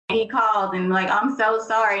he calls and like, I'm so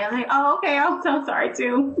sorry. I'm like, oh, okay, I'm so sorry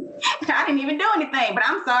too. I didn't even do anything, but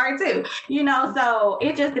I'm sorry too. So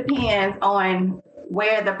it just depends on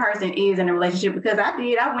where the person is in the relationship, because I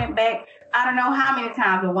went back, I don't know how many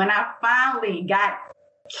times, but when I finally got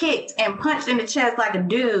kicked and punched in the chest like a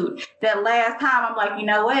dude, that last time, I'm like, you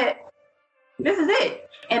know what? This is it.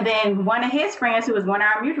 And then one of his friends, who was one of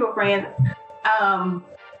our mutual friends,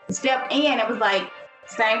 stepped in and was like,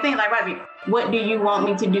 same thing, like, Robbie, what do you want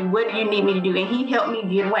me to do? What do you need me to do? And he helped me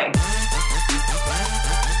get away.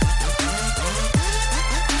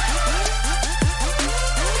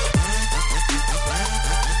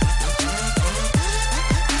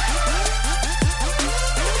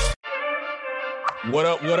 What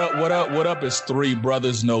up, what up, what up, what up? It's Three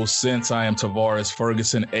Brothers No Sense. I am Tavares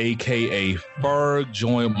Ferguson, a.k.a. Ferg,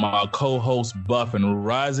 joined by my co-host Buff and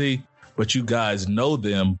Rozzy, but you guys know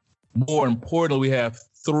them. More importantly, we have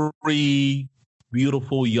three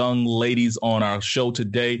beautiful young ladies on our show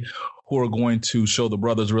today who are going to show the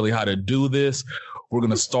brothers really how to do this. We're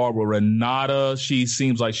going to start with Renata. She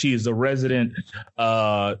seems like she is the resident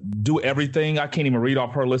do everything. I can't even read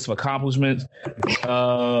off her list of accomplishments.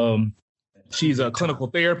 She's a clinical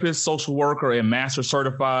therapist, social worker, and master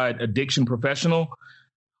certified addiction professional.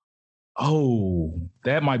 Oh,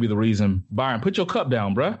 that might be the reason. Byron, put your cup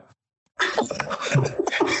down, bruh.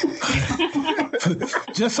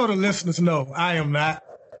 Just so the listeners know, I am not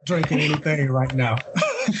drinking anything right now.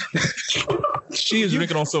 She is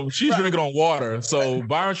drinking on some. She's drinking on water. So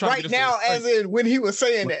Byron trying right to get now, as in when he was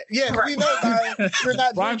saying that. Yeah, we know Byron. You're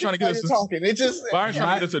not Byron trying to get us talking. It's just Byron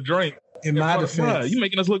trying to get us a drink. In my defense, you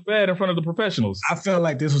making us look bad in front of the professionals. I felt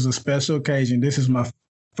like this was a special occasion. This is my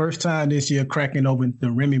first time this year cracking open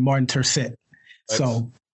the Remy Martin Tercet.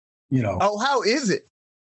 So, Oh, how is it?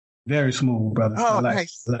 Very smooth, brother. Oh,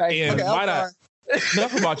 nice. And okay,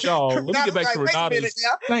 enough about y'all. Let me get back to Renata's.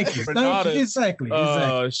 Thank you. Exactly.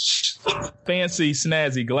 Fancy,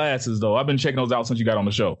 snazzy glasses, though. I've been checking those out since you got on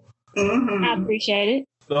the show. Mm-hmm. I appreciate it.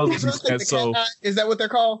 Is that what they're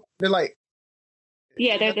called? They're like.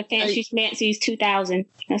 Yeah, they're the Fancy's 2000.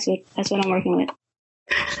 That's what I'm working with.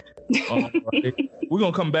 Right. We're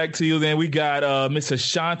gonna come back to you then. We got Miss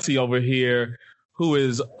Ashanti over here, who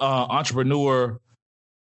is entrepreneur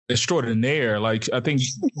extraordinaire. Like, I think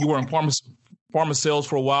you were in pharma sales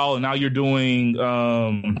for a while, and now you're doing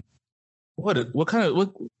what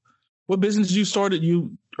business did you started? Are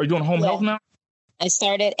you doing home health now? I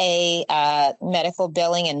started a medical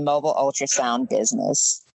billing and mobile ultrasound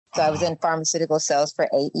business. So I was in pharmaceutical sales for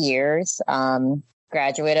 8 years.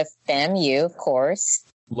 Graduate of FAMU, of course.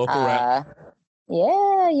 Local rap. Yeah,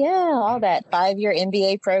 all that. 5-year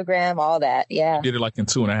MBA program, all that. Yeah. She did it like in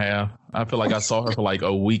 2.5. I feel like I saw her for like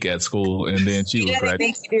a week at school, and then she was graduating.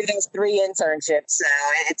 I think you do those 3 internships, so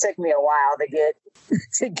it took me a while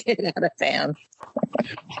to get out of FAM.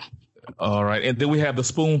 All right, and then we have the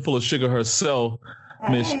spoonful of sugar herself,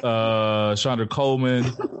 Miss Chandra Coleman,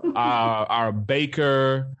 our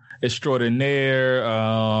baker extraordinaire.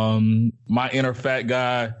 My inner fat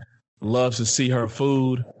guy loves to see her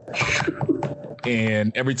food,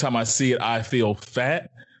 and every time I see it, I feel fat.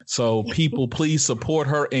 So people, please support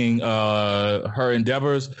her in her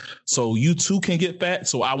endeavors, so you too can get fat.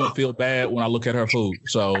 So I won't feel bad when I look at her food.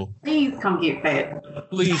 So please come get fat.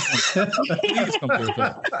 Please come get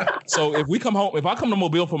fat. So if I come to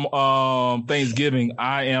Mobile for Thanksgiving,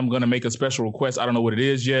 I am going to make a special request. I don't know what it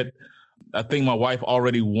is yet. I think my wife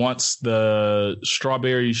already wants the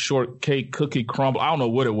strawberry shortcake cookie crumble. I don't know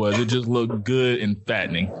what it was. It just looked good and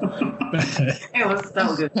fattening. It was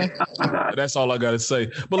so good. Oh my God. That's all I got to say.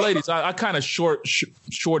 But ladies, I kind of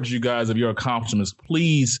shorted you guys of your accomplishments.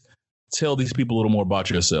 Please tell these people a little more about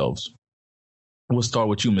yourselves. We'll start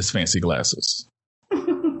with you, Miss Fancy Glasses.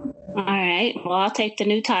 All right. Well, I'll take the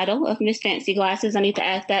new title of Miss Fancy Glasses. I need to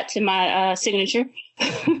add that to my signature.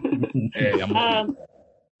 Hey,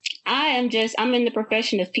 I'm in the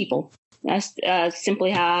profession of people. That's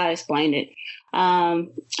simply how I explained it.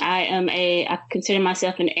 I consider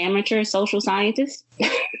myself an amateur social scientist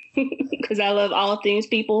because I love all things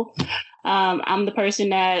people. I'm the person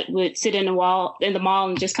that would sit in the mall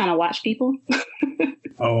and just kind of watch people.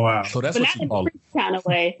 Oh, wow. So that's what you call it. Kind of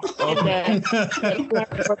way. Okay.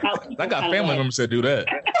 I got family members that do that.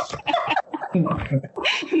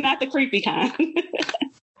 Not the creepy kind.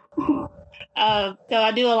 So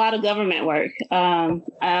I do a lot of government work.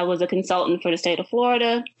 I was a consultant for the state of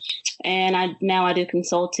Florida, and I do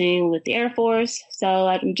consulting with the Air Force. So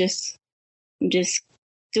I'm just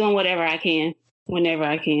doing whatever I can, whenever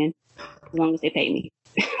I can, as long as they pay me.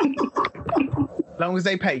 As long as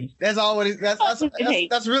they pay. That's all.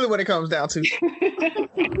 That's really what it comes down to.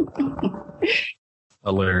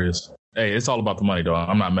 Hilarious. Hey, it's all about the money, though.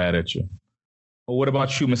 I'm not mad at you. Well, what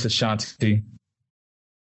about you, Mrs. Shanti?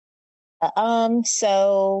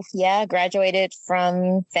 So yeah, graduated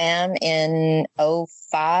from FAM in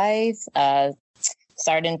 2005.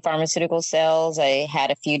 Started in pharmaceutical sales. I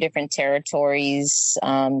had a few different territories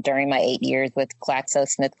during my 8 years with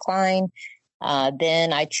GlaxoSmithKline.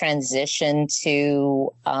 Then I transitioned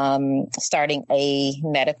to starting a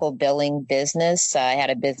medical billing business. I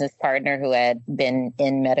had a business partner who had been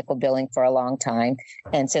in medical billing for a long time.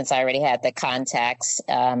 And since I already had the contacts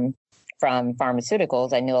from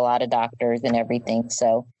pharmaceuticals, I knew a lot of doctors and everything.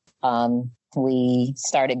 So we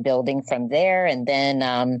started building from there. And then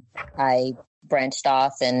I branched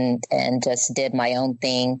off and just did my own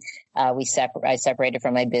thing. I separated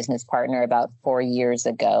from my business partner about 4 years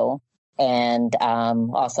ago. And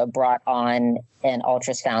also brought on an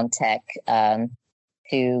ultrasound tech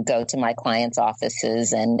to go to my clients'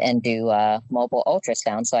 offices and do mobile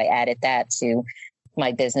ultrasound. So I added that to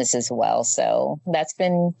my business as well. So that's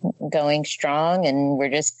been going strong, and we're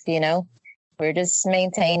just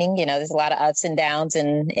maintaining. There's a lot of ups and downs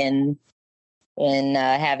in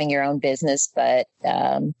having your own business, but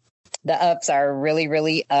the ups are really,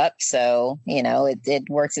 really up. So it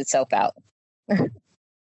works itself out.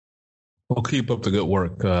 Well, keep up the good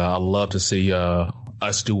work. I love to see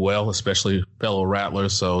us do well, especially fellow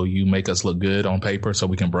Rattlers. So you make us look good on paper so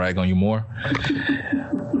we can brag on you more.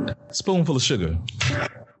 Spoonful of sugar.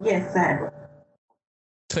 Yes, sir.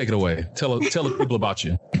 Take it away. Tell the people about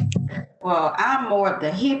you. Well, I'm more of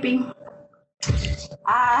the hippie.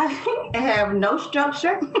 I have no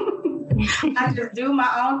structure. I just do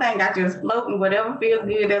my own thing. I just float and whatever feels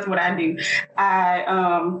good, that's what I do. I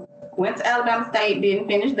went to Alabama State, didn't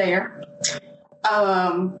finish there.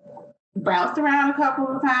 Bounced around a couple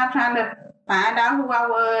of times trying to find out who I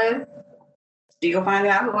was. Still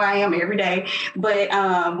finding out who I am every day. But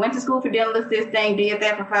went to school for dental assisting, did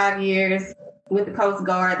that for 5 years with the Coast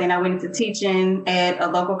Guard. Then I went into teaching at a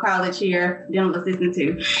local college here, dental assistant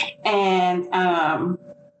too. And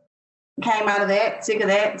came out of that, sick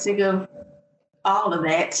of all of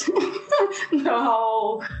that. The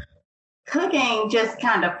whole cooking just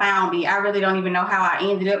kind of found me. I really don't even know how I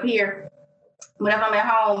ended up here. But if I'm at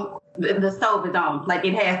home, the stove is on. Like,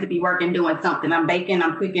 it has to be working, doing something. I'm baking,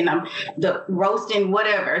 I'm cooking, I'm roasting,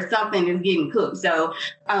 whatever. Something is getting cooked. So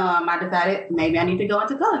I decided maybe I need to go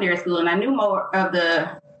into culinary school. And I knew more of the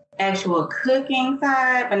actual cooking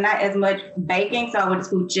side, but not as much baking. So I went to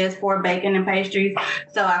school just for baking and pastries.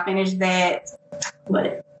 So I finished that,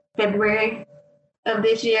 February of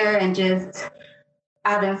this year, and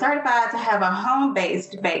I've been certified to have a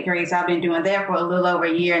home-based bakery, so I've been doing that for a little over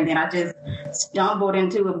a year, and then I just stumbled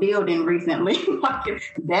into a building recently.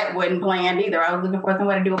 That wasn't planned either. I was looking for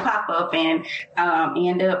somewhere to do a pop-up and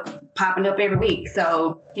end up popping up every week.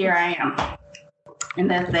 So here I am. And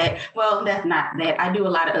that's that. Well, that's not that. I do a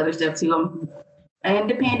lot of other stuff too. I'm an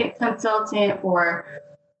independent consultant for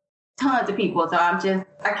tons of people. So I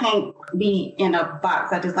can't be in a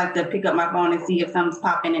box. I just like to pick up my phone and see if something's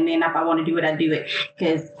popping. And then if I want to do it, I do it.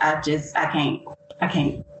 Because I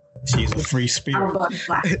can't. She's a free spirit.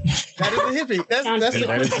 That is a hippie. That's a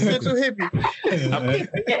quintessential hippie.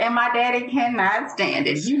 And my daddy cannot stand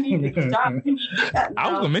it. You need to stop.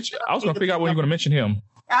 I was gonna figure out when you're gonna mention him.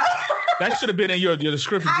 That should have been in your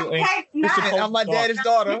description. I'm my daddy's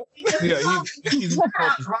daughter. Yeah, he's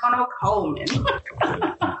Ronald Coleman.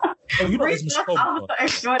 Oh, you know this Miss Coleman.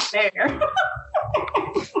 Extraordinaire.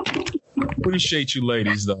 Appreciate you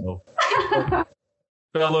ladies, though.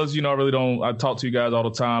 Fellas, I talk to you guys all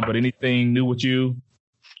the time, but anything new with you?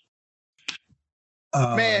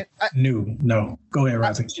 No. Go ahead,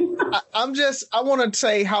 Rising. I want to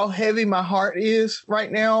say how heavy my heart is right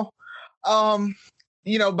now.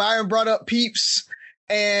 Byron brought up Peeps,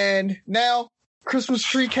 and now Christmas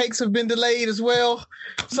tree cakes have been delayed as well.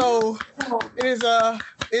 So it's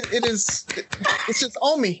just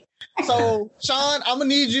on me. So, Sean, I'm gonna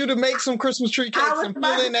need you to make some Christmas tree cakes and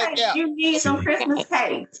fill in that gap. You need some Christmas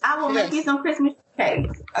cakes. I will make you some Christmas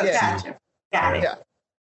cakes. Gotcha. Got it. Yeah.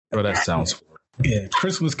 Oh, that sounds. Yeah,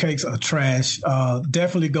 Christmas cakes are trash.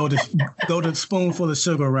 Definitely go to spoonful of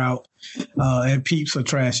sugar route, and Peeps are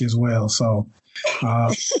trash as well. So,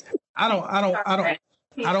 I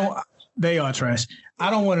don't. They are trash. I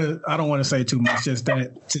don't want to say too much. Just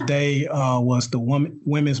that today was the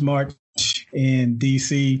Women's March in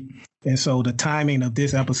DC, and so the timing of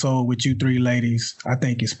this episode with you three ladies, I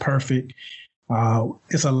think, is perfect.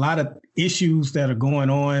 It's a lot of issues that are going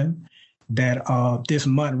on that this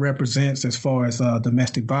month represents, as far as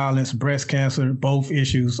domestic violence, breast cancer. Both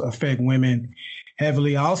issues affect women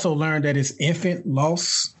heavily. I also learned that it's Infant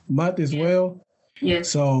Loss Month as well. Yes.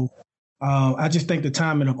 So I just think the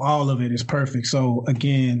timing of all of it is perfect. So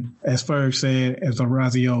again, as Ferg said, as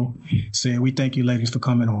Orazio said, we thank you ladies for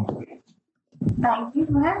coming on. Thank you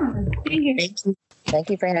for having us.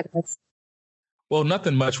 Thank you for having us. Well,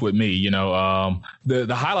 nothing much with me. You know,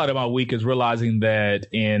 the highlight of my week is realizing that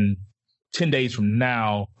in 10 days from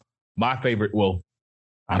now, my favorite, well,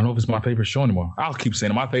 I don't know if it's my favorite show anymore. I'll keep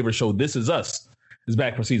saying it. My favorite show, This Is Us, is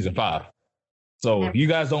back for season 5. So if you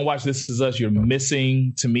guys don't watch This Is Us, you're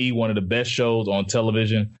missing, to me, one of the best shows on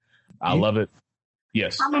television. I love it.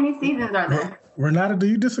 Yes. How many seasons are there? Renata, do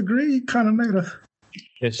you disagree? You kind of made a...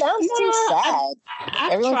 Sounds too sad.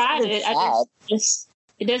 I've tried it. I just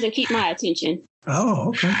it doesn't keep my attention. Oh,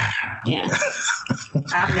 okay. Yeah.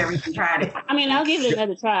 I've never even tried it. I mean, I'll give it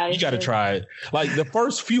another try. You got to try it. Like the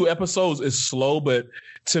first few episodes is slow, but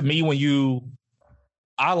to me,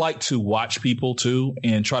 I like to watch people too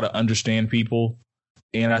and try to understand people.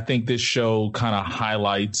 And I think this show kind of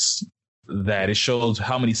highlights that. It shows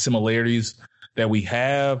how many similarities that we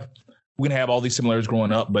have. We can have all these similarities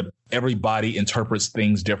growing up, but everybody interprets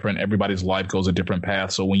things different. Everybody's life goes a different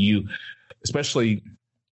path. So especially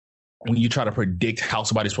when you try to predict how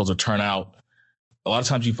somebody's supposed to turn out, a lot of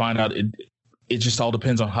times you find out it just all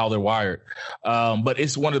depends on how they're wired. But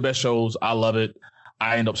it's one of the best shows. I love it.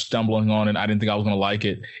 I end up stumbling on it. I didn't think I was going to like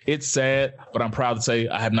it. It's sad, but I'm proud to say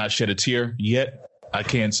I have not shed a tear yet. I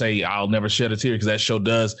can't say I'll never shed a tear because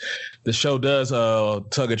the show does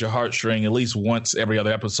tug at your heartstring at least once every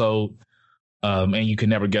other episode. And you can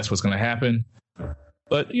never guess what's going to happen.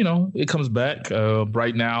 But, you know, it comes back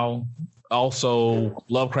right now. Also,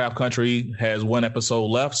 Lovecraft Country has 1 episode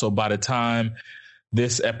left. So by the time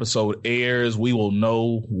this episode airs, we will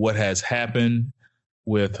know what has happened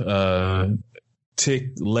with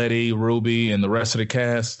Tick, Letty, Ruby, and the rest of the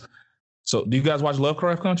cast. So do you guys watch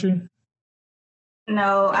Lovecraft Country?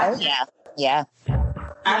 No. Yeah.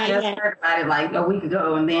 I just heard about it like a week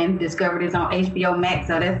ago and then discovered it's on HBO Max.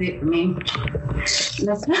 So that's it for me.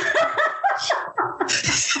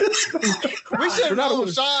 We should have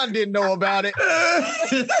known Sean didn't know about it.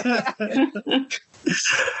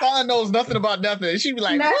 Sean knows nothing about nothing. She'd be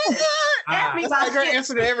like, what? That's like her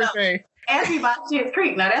answer to everything. Ask me about Schitt's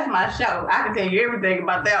Creek. Now that's my show. I can tell you everything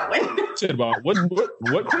about that one. Shit about what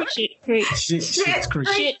Schitt's Creek. Schitt's Creek.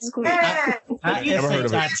 Schitt's Creek. I never heard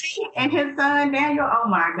of it. And his son Daniel. Oh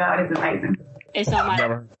my God, it's amazing. It's on my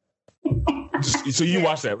Never. So you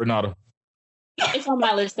watch that, Renata? It's on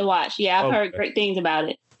my list to watch. Yeah, I've heard great things about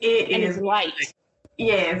it. It is light.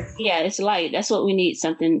 Yes. Yeah, it's light. That's what we need.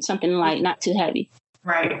 Something light, not too heavy.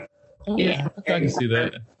 Right. Yeah. I can see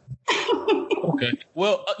that. Okay.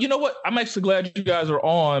 Well, you know what? I'm actually glad you guys are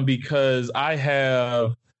on because I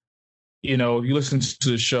have, you know, if you listen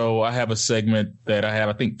to the show, I have a segment that I have,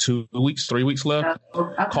 I think 3 weeks left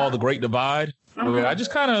called The Great Divide. Where I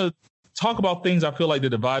just kind of talk about things I feel like that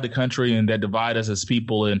divide the country and that divide us as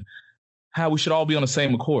people and how we should all be on the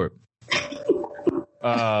same accord.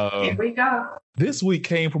 Here we go. This week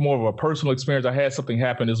came from more of a personal experience. I had something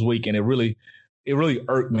happen this week and it really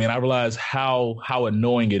irked me. And I realized how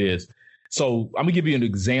annoying it is. So I'm gonna give you an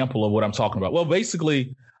example of what I'm talking about. Well,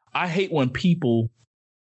 basically, I hate when people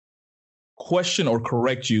question or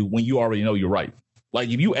correct you when you already know you're right. Like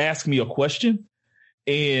if you ask me a question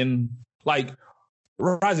and like,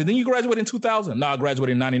 Rising, didn't you graduate in 2000? No, I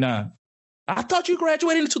graduated in 99. I thought you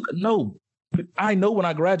graduated in 2000. No, I know when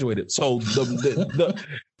I graduated. So the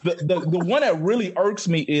one that really irks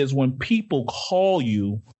me is when people call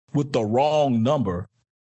you with the wrong number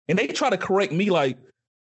and they try to correct me like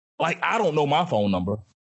I don't know my phone number.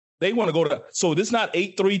 They want to go to, so this not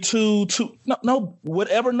 8322. No,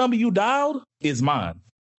 whatever number you dialed is mine.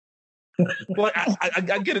 Like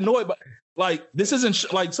I get annoyed, but like this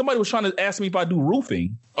isn't like somebody was trying to ask me if I do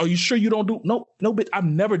roofing. Are you sure you don't do? No, bitch, I've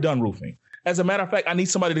never done roofing. As a matter of fact, I need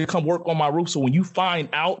somebody to come work on my roof. So when you find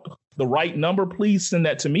out the right number, please send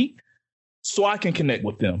that to me so I can connect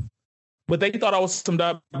with them. But they thought I was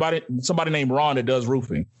somebody named Ron that does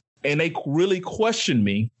roofing. And they really questioned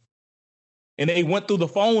me. And they went through the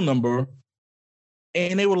phone number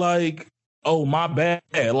and they were like, oh, my bad.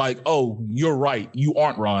 Like, oh, you're right. You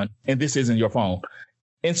aren't Ron. And this isn't your phone.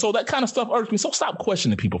 And so that kind of stuff irks me. So stop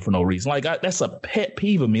questioning people for no reason. Like that's a pet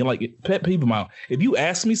peeve of me. Like pet peeve of mine. If you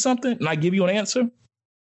ask me something and I give you an answer,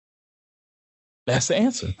 that's the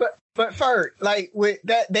answer. But Ferg, like with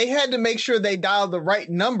that, they had to make sure they dialed the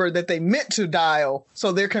right number that they meant to dial.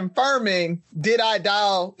 So they're confirming, did I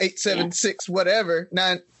dial 876 whatever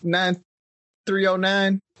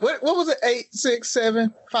 99309? What was it?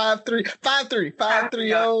 867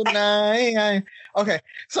 5309. Okay,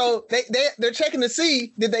 so they're checking to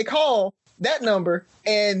see did they call that number,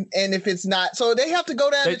 and if it's not, so they have to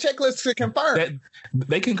go down the checklist to confirm.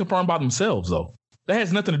 They can confirm by themselves, though. That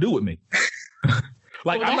has nothing to do with me.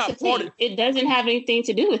 Like, I'm not part of it. Doesn't have anything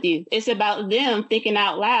to do with you. It's about them thinking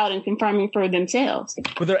out loud and confirming for themselves.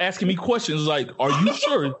 But they're asking me questions like, "Are you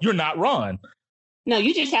sure you're not Ron?" No,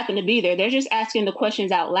 you just happen to be there. They're just asking the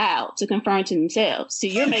questions out loud to confirm to themselves. So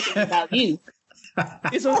you're making it about you.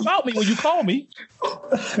 It's about me when you call me.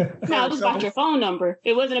 No, it was about your phone number.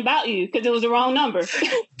 It wasn't about you because it was the wrong number.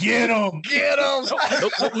 Get them.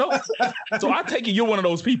 No. So I take it you're one of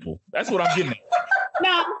those people. That's what I'm getting at.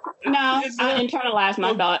 No, I internalize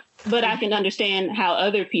my thought, but I can understand how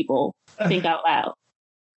other people think out loud.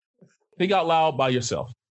 Think out loud by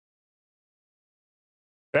yourself.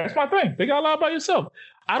 That's my thing. Think out loud by yourself.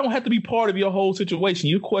 I don't have to be part of your whole situation.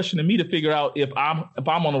 You're questioning me to figure out if I'm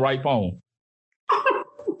on the right phone.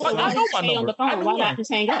 Well, I know my number. On the phone. Why not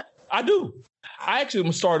just hang up? I do. I'm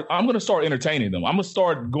going to start entertaining them. I'm going to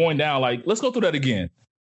start going down like, let's go through that again.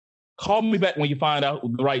 Call me back when you find out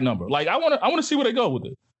the right number. Like, I want to see where they go with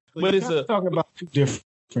it. But it's talking about two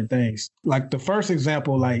different things. Like the first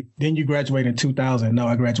example, like, then you graduate in 2000. No,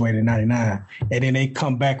 I graduated in 99. And then they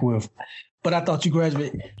come back with, but I thought you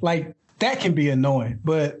graduated. Like, that can be annoying.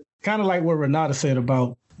 But kind of like what Renata said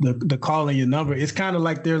about the calling your number, it's kind of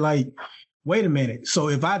like they're like, wait a minute. So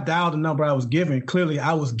if I dialed the number I was given, clearly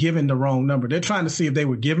I was given the wrong number. They're trying to see if they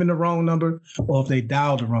were given the wrong number or if they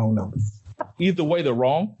dialed the wrong number. Either way, they're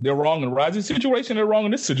wrong. They're wrong in Rising's situation. They're wrong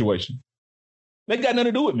in this situation. They got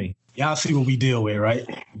nothing to do with me. Y'all see what we deal with, right?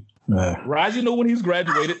 Rising knew when he's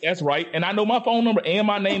graduated. That's right. And I know my phone number and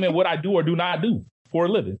my name and what I do or do not do for a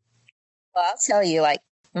living. Well, I'll tell you, like,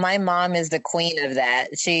 my mom is the queen of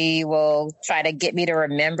that. She will try to get me to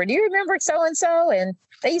remember. Do you remember so-and-so? And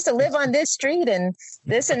they used to live on this street and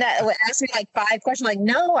this and that. Would ask me like 5 questions. Like,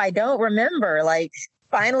 no, I don't remember. Like,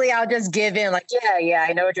 finally, I'll just give in. Like, yeah,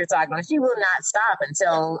 I know what you're talking about. She will not stop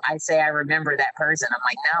until I say I remember that person. I'm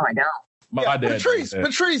like, no, I don't. My dad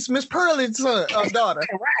Patrice, Miss Pearlie's daughter.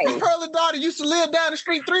 Right. Miss Pearlie's daughter used to live down the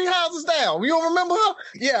street 3 houses down. You don't remember her?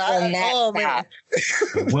 Yeah. Man.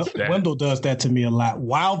 Wendell does that to me a lot.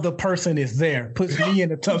 While the person is there, puts me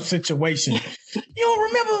in a tough situation. You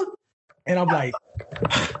don't remember? And I'm like,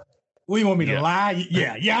 what, you want me to lie?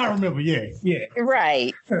 Yeah, I remember. Yeah.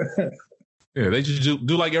 Right. Yeah, they just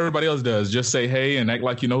do like everybody else does. Just say hey and act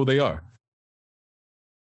like you know who they are.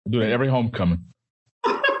 Do that every homecoming.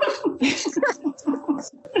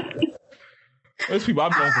 There's people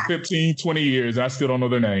I've known for 15, 20 years and I still don't know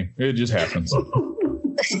their name. It just happens. And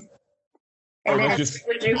then just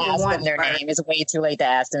ask them their name. It's way too late to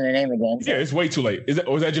ask them their name again. So. Yeah, it's way too late. Is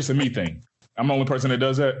that just a me thing? I'm the only person that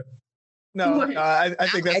does that? No, I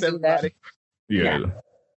think that's everybody. Yeah.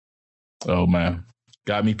 Oh, man.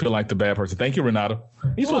 Got me feeling like the bad person. Thank you, Renata.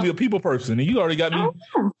 You're supposed to be a people person, and you already got me.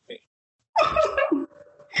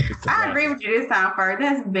 I agree with you this time, Ferg.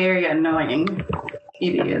 That's very annoying.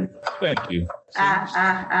 It is. Thank you.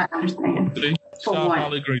 I understand. See?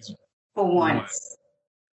 For once.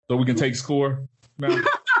 So we can take score now?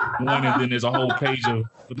 One, and then there's a whole page of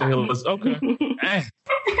what the hell is. Okay.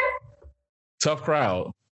 Tough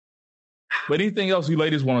crowd. But anything else you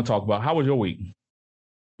ladies want to talk about? How was your week?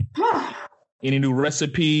 Any new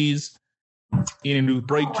recipes? Any new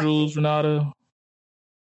breakthroughs, Renata?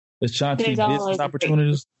 Ashanti business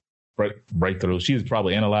opportunities? Breakthroughs. She's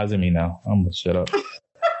probably analyzing me now. I'm going to shut up.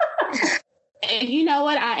 And you know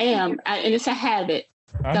what? I am. And it's a habit.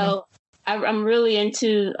 So I'm really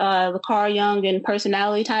into the Carl Jung and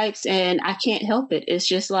personality types, and I can't help it. It's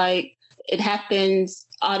just like it happens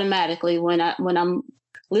automatically when I'm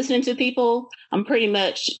listening to people. I'm pretty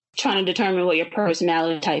much trying to determine what your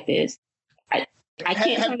personality type is. I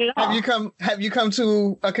can't turn it off. Have you come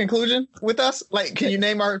to a conclusion with us? Like, can you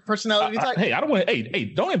name our personality type? Hey, I don't want to. Hey,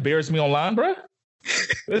 don't embarrass me online, bro.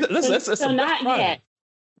 So not yet.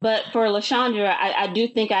 But for LaShondra, I do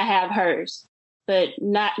think I have hers, but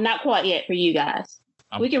not quite yet for you guys.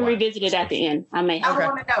 We can revisit it at the end. I may have. I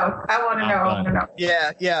want to know.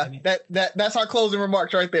 Yeah. That's our closing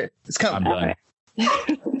remarks right there. It's coming. I'm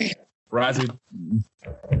done. Rising,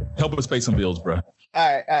 help us pay some bills, bro.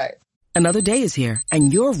 All right. Another day is here,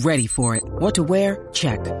 and you're ready for it. What to wear?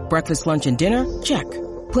 Check. Breakfast, lunch, and dinner? Check.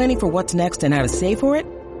 Planning for what's next and how to save for it?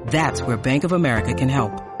 That's where Bank of America can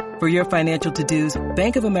help. For your financial to-dos,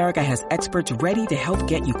 Bank of America has experts ready to help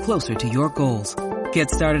get you closer to your goals.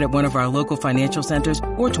 Get started at one of our local financial centers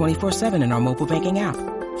or 24/7 in our mobile banking app.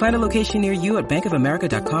 Find a location near you at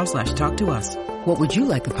bankofamerica.com/talktous. What would you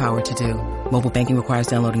like the power to do? Mobile banking requires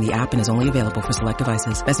downloading the app and is only available for select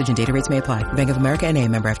devices. Message and data rates may apply. Bank of America NA,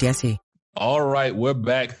 member FDIC. All right, we're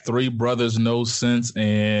back. Three brothers, no sense,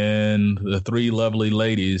 and the three lovely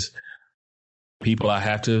ladies. People, I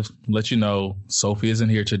have to let you know, Sophie isn't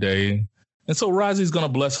here today. And so Razi's going to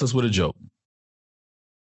bless us with a joke.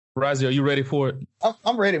 Razi, are you ready for it?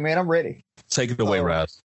 I'm ready, man. I'm ready. Take it away,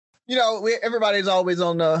 Raz. You know, everybody's always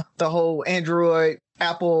on the whole Android,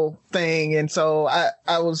 Apple thing. And so I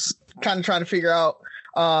was kind of trying to figure out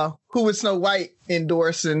who would Snow White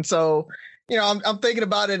endorse. And so, you know, I'm thinking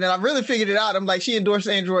about it, and I really figured it out. I'm like, she endorsed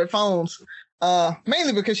Android phones,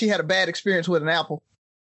 mainly because she had a bad experience with an Apple.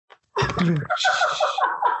 I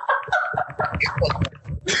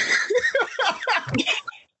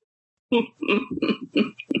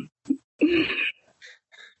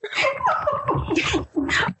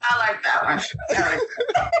like that one.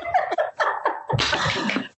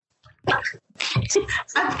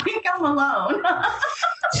 I think I'm alone.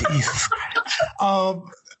 Jesus.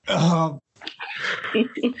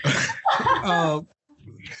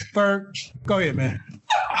 Ferg, go ahead, man.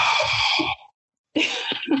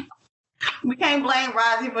 We can't blame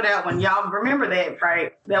Razi for that one. Y'all remember that,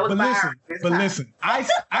 right? That was listen, I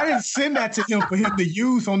didn't send that to him for him to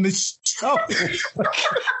use on this show.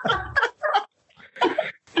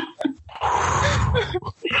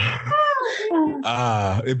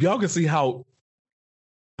 If y'all can see how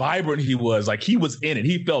vibrant he was, like he was in it,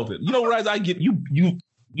 he felt it. You know, Raz, I get you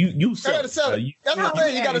gotta sell it. That's what I'm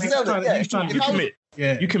saying. You gotta sell it. Yeah. You commit.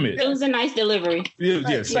 Yeah, you commit. It was a nice delivery.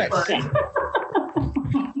 Yes.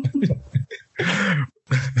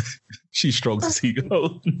 She strokes his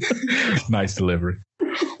ego. Nice delivery.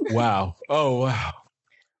 Wow. Oh wow.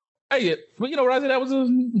 Hey, but you know, Razi,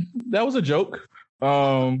 that was a joke.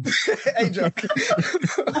 A joke.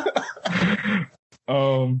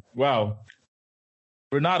 Wow.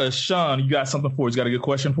 Renata, Sean, you got something for us? You got a good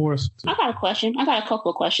question for us? I got a question. I got a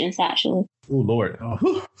couple of questions, actually. Oh, Lord. Oh.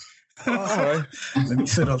 All right. Let me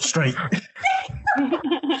sit up straight.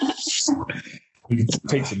 We can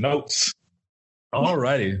take some notes. All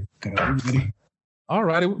righty. All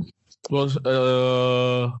righty.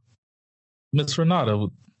 Well, Miss Renata,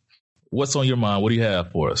 what's on your mind? What do you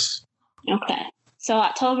have for us? Okay. So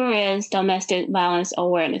October is Domestic Violence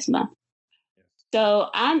Awareness Month. So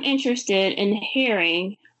I'm interested in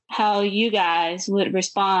hearing how you guys would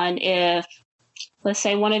respond if, let's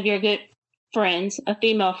say, one of your good friends, a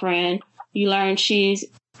female friend, you learn she's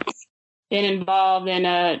been involved in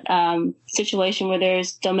a situation where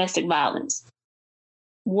there's domestic violence.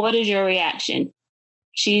 What is your reaction?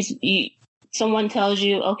 Someone tells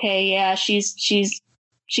you, okay, yeah, she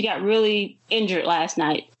got really injured last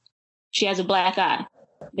night. She has a black eye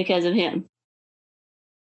because of him.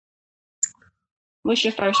 What's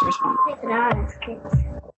your first response?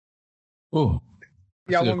 Oh,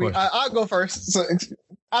 y'all want me? I'll go first. So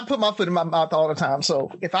I put my foot in my mouth all the time.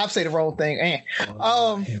 So if I say the wrong thing, here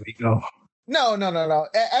we go. No.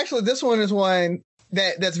 Actually, this one is one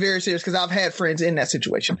that's very serious because I've had friends in that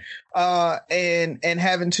situation, and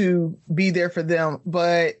having to be there for them.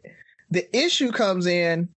 But the issue comes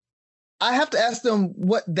in, I have to ask them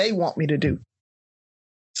what they want me to do.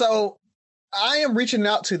 So I am reaching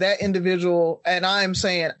out to that individual and I am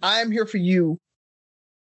saying, I'm here for you.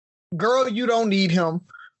 Girl, you don't need him,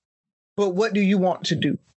 but what do you want to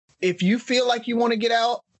do? If you feel like you want to get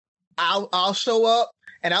out, I'll show up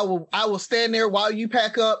and I will stand there while you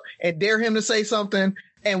pack up and dare him to say something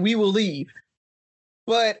and we will leave.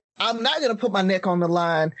 But I'm not going to put my neck on the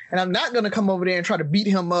line and I'm not going to come over there and try to beat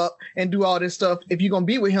him up and do all this stuff if you're going to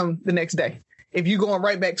be with him the next day, if you're going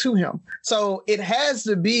right back to him. So it has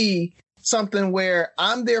to be something where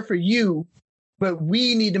I'm there for you, but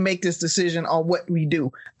we need to make this decision on what we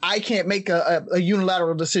do. I can't make a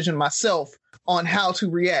unilateral decision myself on how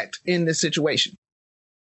to react in this situation.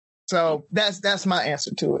 So that's my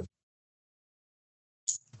answer to it.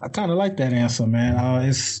 I kind of like that answer, man.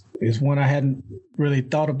 It's one I hadn't really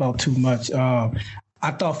thought about too much.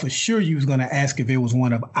 I thought for sure you was going to ask if it was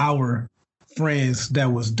one of our friends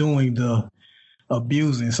that was doing the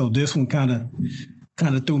abusing. So this one kind of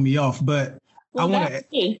threw me off. But I want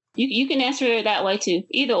to. You can answer it that way too.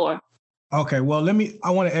 Either or. Okay. Well, I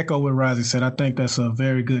want to echo what Razi said. I think that's a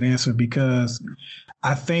very good answer because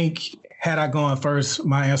I think had I gone first,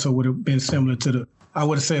 my answer would have been similar to I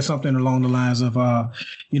would have said something along the lines of, are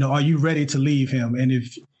you ready to leave him? And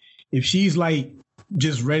if she's like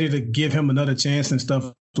just ready to give him another chance and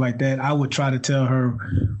stuff like that, I would try to tell her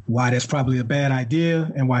why that's probably a bad idea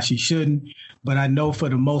and why she shouldn't. But I know for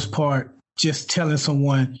the most part, just telling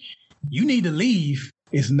someone you need to leave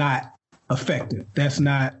is not effective. That's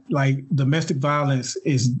not like domestic violence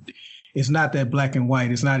is not that black and white.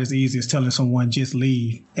 It's not as easy as telling someone just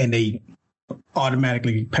leave and they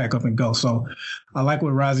automatically pack up and go. So I like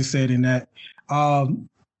what Rozzy said in that.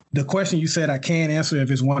 The question you said I can't answer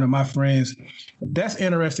if it's one of my friends, that's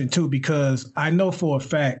interesting too, because I know for a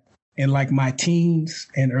fact in like my teens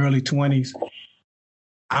and early 20s,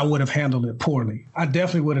 I would have handled it poorly. I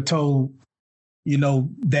definitely would have told,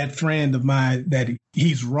 that friend of mine that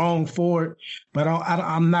he's wrong for it, but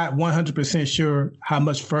I'm not 100% sure how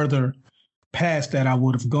much further past that I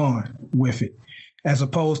would have gone with it, as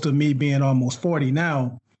opposed to me being almost 40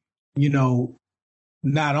 now.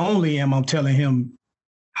 Not only am I telling him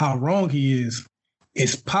how wrong he is,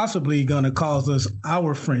 it's possibly going to cause us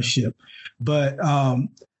our friendship. But I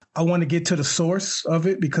want to get to the source of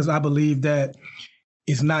it, because I believe that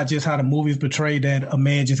it's not just how the movies portray that a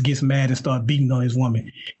man just gets mad and start beating on his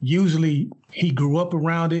woman. Usually he grew up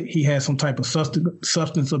around it. He has some type of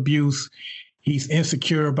substance abuse. He's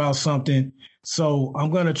insecure about something. So I'm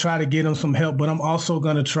going to try to get him some help, but I'm also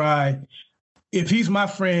going to try, if he's my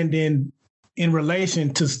friend, then in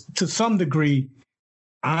relation to some degree,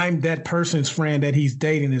 I'm that person's friend that he's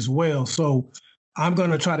dating as well. So I'm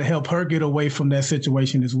going to try to help her get away from that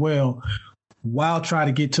situation as well, while trying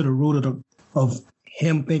to get to the root of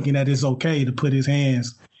him thinking that it's okay to put his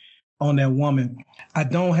hands on that woman. I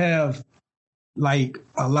don't have like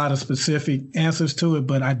a lot of specific answers to it,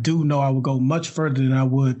 but I do know I would go much further than I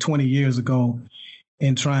would 20 years ago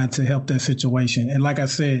in trying to help that situation. And like I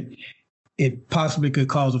said, it possibly could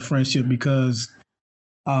cause a friendship, because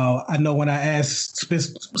I know when I asked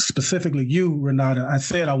specifically you, Renata, I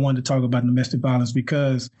said I wanted to talk about domestic violence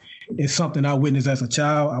because it's something I witnessed as a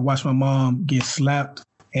child. I watched my mom get slapped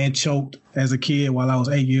and choked as a kid while I was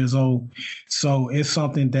 8 years old. So it's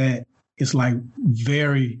something that is like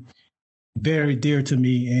very, very dear to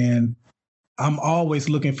me. And I'm always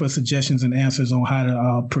looking for suggestions and answers on how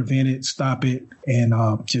to prevent it, stop it, and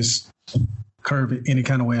just curb it any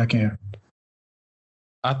kind of way I can.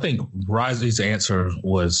 I think Rozzy's answer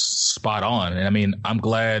was spot on. And I mean, I'm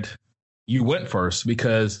glad you went first,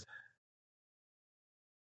 because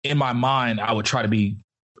in my mind, I would try to be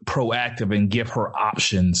proactive and give her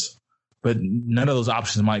options, but none of those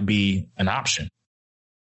options might be an option,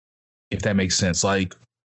 if that makes sense. Like,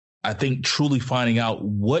 I think truly finding out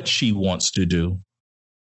what she wants to do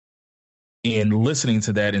and listening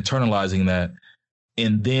to that, internalizing that,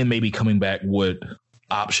 and then maybe coming back with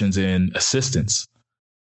options and assistance,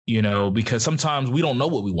 because sometimes we don't know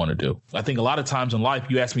what we want to do. I think a lot of times in life,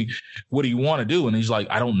 you ask me, what do you want to do? And he's like,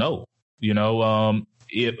 I don't know.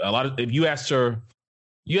 If you ask her,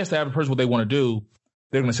 you ask the average person what they want to do,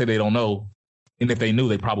 they're going to say they don't know. And if they knew,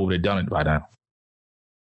 they probably would have done it by now.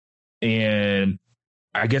 And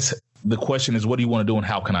I guess the question is, what do you want to do and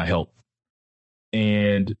how can I help?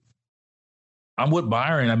 And I'm with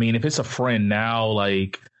Byron. I mean, if it's a friend now,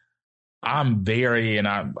 like I'm very, and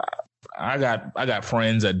I got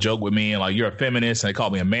friends that joke with me and like, you're a feminist, and they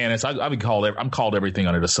call me a manist. I'm called everything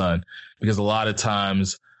under the sun, because a lot of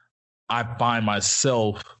times I find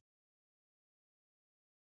myself,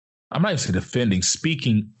 I'm not even defending,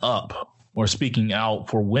 speaking up or speaking out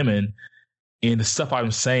for women. And the stuff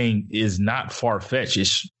I'm saying is not far-fetched.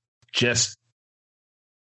 It's just,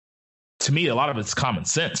 to me, a lot of it's common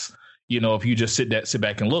sense, if you just sit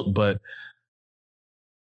back and look. But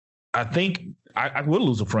I think I would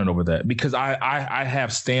lose a friend over that, because I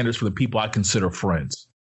have standards for the people I consider friends.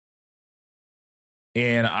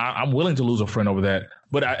 And I'm willing to lose a friend over that.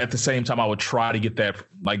 But at the same time, I would try to get that,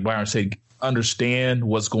 like Byron said, understand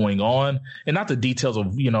what's going on, and not the details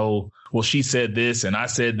of, well, she said this and I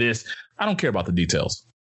said this. I don't care about the details.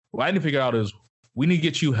 What I need to figure out is, we need to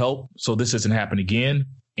get you help so this doesn't happen again.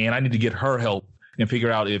 And I need to get her help and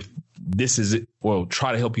figure out if this is it, or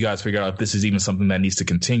try to help you guys figure out if this is even something that needs to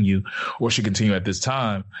continue or should continue at this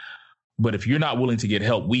time. But if you're not willing to get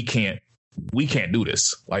help, we can't do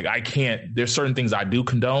this. Like, there's certain things I do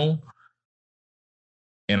condone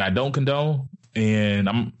and I don't condone.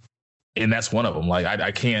 And that's one of them. Like,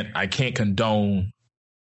 I can't condone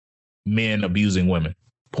men abusing women,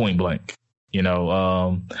 point blank.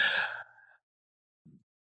 I'm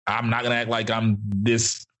not going to act like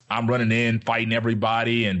I'm running in, fighting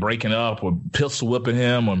everybody and breaking up or pistol whipping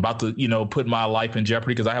him, or about to, put my life in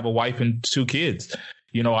jeopardy, because I have a wife and 2 kids.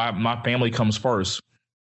 My family comes first,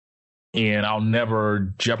 and I'll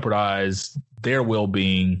never jeopardize their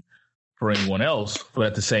well-being for anyone else. But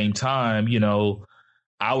at the same time,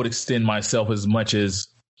 I would extend myself as much as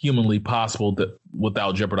humanly possible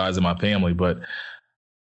without jeopardizing my family. But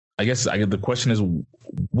I guess the question is,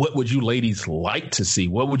 what would you ladies like to see?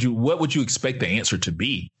 What would you expect the answer to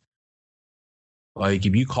be? Like,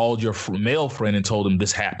 if you called your male friend and told him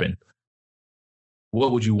this happened,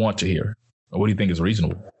 what would you want to hear? Or what do you think is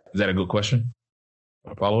reasonable? Is that a good question?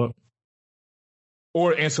 Follow up?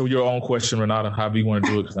 Or answer your own question, Renata, however you want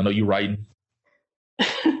to do it, because I know you're writing.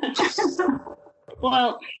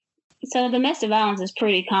 Well, so domestic violence is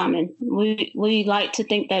pretty common. We like to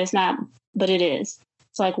think that it's not, but it is.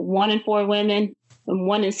 It's like 1 in 4 women and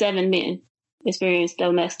 1 in 7 men experience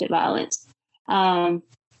domestic violence.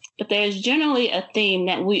 But there's generally a theme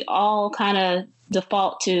that we all kind of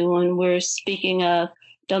default to when we're speaking of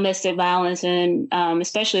domestic violence, and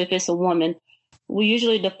especially if it's a woman. We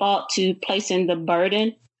usually default to placing the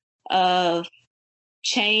burden of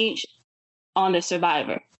change on the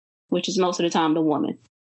survivor, which is most of the time the woman.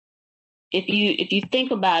 If you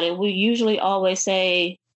think about it, we usually always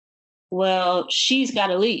say, well, she's got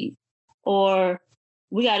to leave, or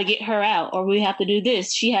we got to get her out, or we have to do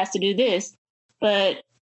this. She has to do this. But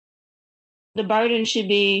the burden should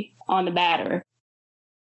be on the batterer.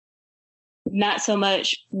 Not so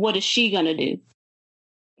much, what is she going to do?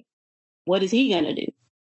 What is he going to do?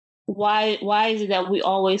 Why is it that we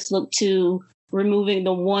always look to removing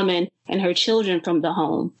the woman and her children from the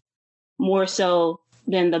home more so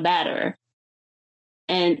than the batterer?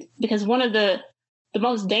 And because one of the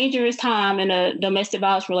most dangerous time in a domestic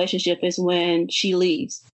violence relationship is when she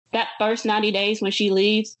leaves. That first 90 days when she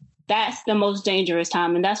leaves, that's the most dangerous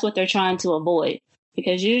time. And that's what they're trying to avoid.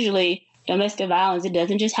 Because usually domestic violence, it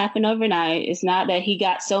doesn't just happen overnight. It's not that he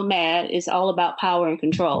got so mad. It's all about power and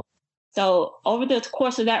control. So over the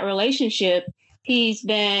course of that relationship, he's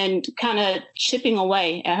been kind of chipping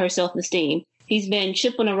away at her self-esteem. He's been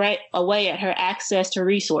chipping away at her access to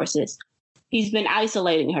resources. He's been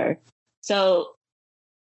isolating her. So,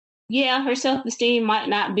 yeah, her self-esteem might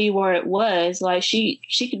not be where it was. Like she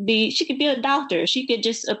could be a doctor. She could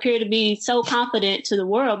just appear to be so confident to the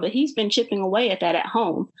world, but he's been chipping away at that at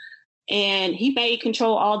home. And he may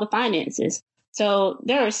control all the finances. So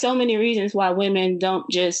there are so many reasons why women don't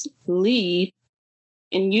just leave.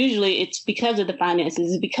 And usually it's because of the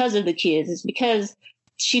finances. It's because of the kids. It's because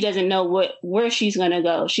she doesn't know where she's going to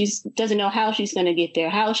go. She doesn't know how she's going to get there.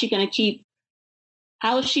 How is she going to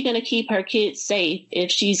keep her kids safe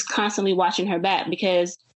if she's constantly watching her back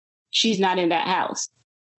because she's not in that house?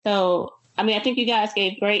 So, I mean, I think you guys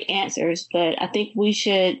gave great answers, but I think we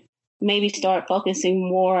should maybe start focusing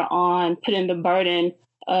more on putting the burden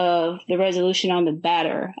of the resolution on the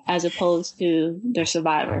batterer as opposed to the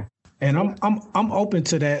survivor. And I'm open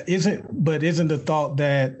to that. Isn't the thought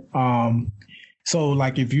that so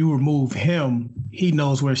like if you remove him, he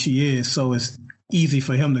knows where she is, so it's easy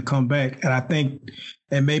for him to come back. And I think,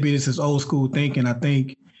 and maybe this is old school thinking, I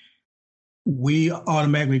think we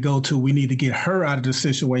automatically go to, we need to get her out of the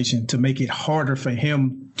situation to make it harder for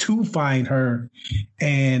him to find her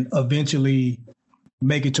and eventually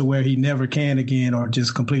make it to where he never can again or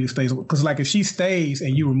just completely stays. Because like if she stays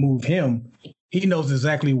and you remove him, he knows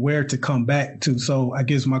exactly where to come back to. So I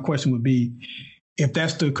guess my question would be, if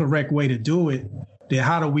that's the correct way to do it, then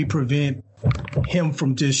how do we prevent him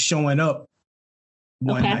from just showing up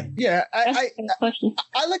one night? Yeah, I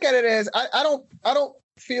look at it as I don't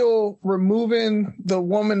feel removing the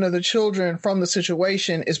woman or the children from the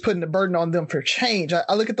situation is putting the burden on them for change.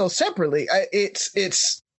 I look at those separately.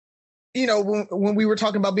 It's you know, when we were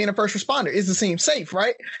talking about being a first responder, is the scene safe,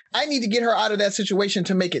 right? I need to get her out of that situation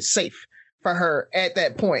to make it safe for her at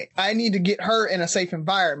that point. I need to get her in a safe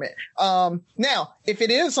environment. Now, if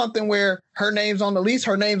it is something where her name's on the lease,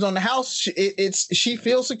 her name's on the house, she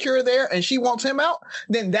feels secure there and she wants him out,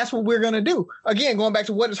 then that's what we're going to do. Again, going back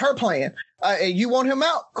to what is her plan? You want him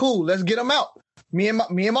out? Cool. Let's get him out. Me and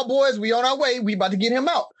my boys, we on our way. We about to get him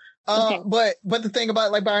out. Okay. But the thing about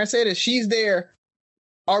it, like Byron said, is she's there.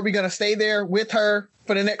 Are we going to stay there with her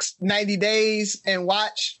for the next 90 days and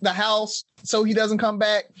watch the house so he doesn't come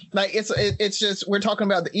back? Like it's just, we're talking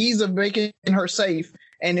about the ease of making her safe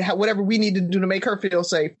and whatever we need to do to make her feel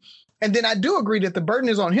safe. And then I do agree that the burden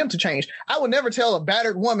is on him to change. I would never tell a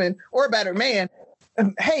battered woman or a battered man,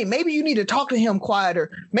 hey, maybe you need to talk to him quieter.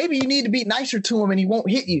 Maybe you need to be nicer to him and he won't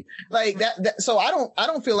hit you like that. So I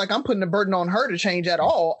don't feel like I'm putting the burden on her to change at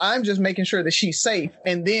all. I'm just making sure that she's safe.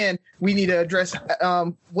 And then we need to address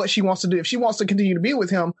what she wants to do. If she wants to continue to be with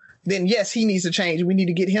him, then yes, he needs to change. We need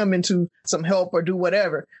to get him into some help or do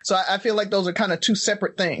whatever. So I feel like those are kind of two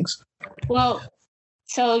separate things. Well,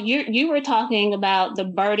 so you were talking about the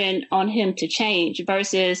burden on him to change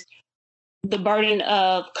versus the burden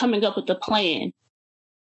of coming up with a plan.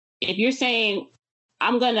 If you're saying,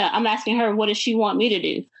 I'm asking her, what does she want me to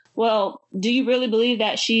do? Well, do you really believe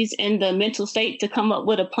that she's in the mental state to come up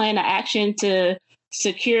with a plan of action to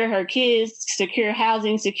secure her kids, secure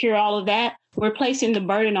housing, secure all of that? We're placing the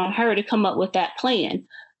burden on her to come up with that plan.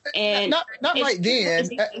 And not right then.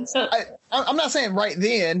 So I'm not saying right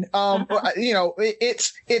then. You know,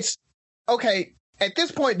 it's okay. At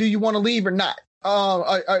this point, do you want to leave or not?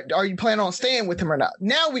 Are you planning on staying with him or not?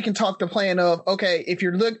 Now we can talk the plan of, okay, if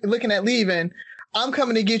you're looking at leaving, I'm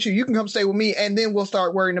coming to get you. You can come stay with me, and then we'll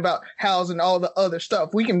start worrying about housing and all the other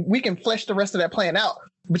stuff. We can flesh the rest of that plan out.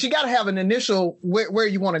 But you got to have an initial where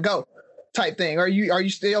you want to go type thing. Are you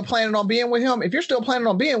still planning on being with him? If you're still planning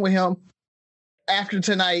on being with him after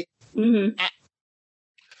tonight,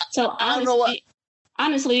 so I don't know what.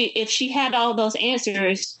 Honestly, if she had all those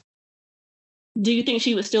answers, do you think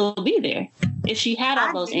she would still be there? If she had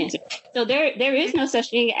all those answers, so there is no such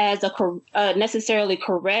thing as a necessarily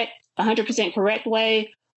correct, 100% correct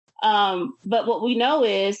way. But what we know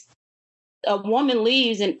is a woman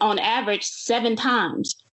leaves on average 7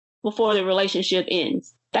 times before the relationship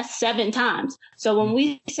ends. That's 7 times. So when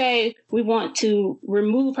we say we want to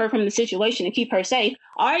remove her from the situation and keep her safe,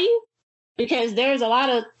 are you? Because there's a lot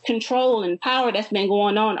of control and power that's been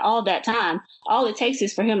going on all that time. All it takes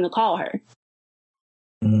is for him to call her.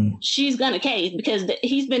 She's going to cave because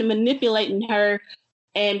he's been manipulating her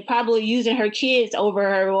and probably using her kids over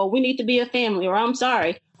her. Well, we need to be a family, or I'm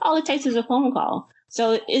sorry. All it takes is a phone call.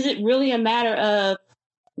 So is it really a matter of,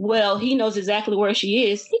 well, he knows exactly where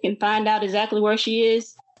she is. He can find out exactly where she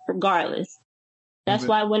is regardless. That's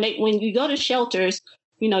why when you go to shelters,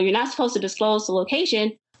 you know, you're not supposed to disclose the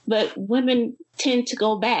location, but women tend to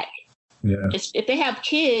go back. Yeah. If they have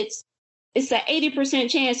kids, it's an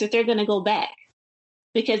 80% chance that they're going to go back.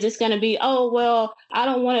 Because it's going to be, oh, well, I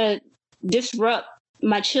don't want to disrupt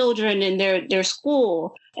my children in their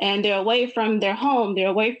school, and they're away from their home. They're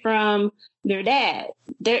away from their dad.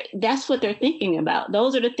 That's what they're thinking about.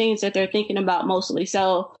 Those are the things that they're thinking about mostly.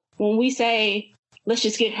 So when we say, let's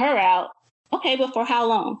just get her out, okay, but for how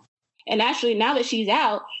long? And actually, now that she's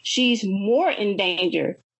out, she's more in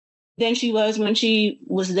danger than she was when she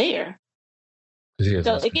was there.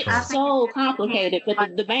 So it gets so complicated.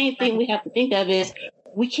 But the main thing we have to think of is,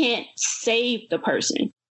 we can't save the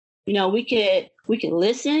person. You know, we could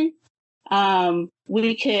listen.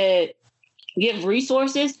 We could give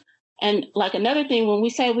resources. And like another thing, when we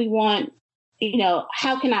say we want, you know,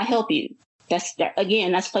 how can I help you? That's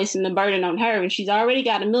placing the burden on her. And she's already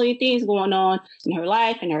got a million things going on in her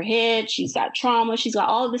life, in her head. She's got trauma. She's got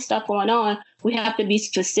all this stuff going on. We have to be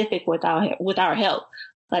specific with our help.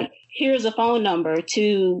 Like, here's a phone number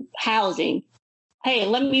to housing. Hey,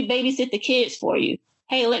 let me babysit the kids for you.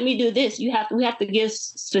 Hey, let me do this. We have to give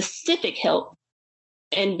specific help,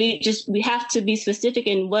 and we have to be specific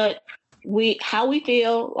in how we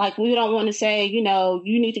feel. Like, we don't want to say, you know,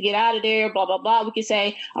 you need to get out of there, blah, blah, blah. We can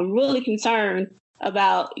say, I'm really concerned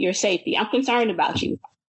about your safety. I'm concerned about you.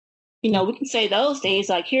 You know, we can say those things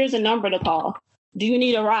like, here's a number to call. Do you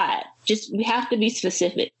need a ride? We have to be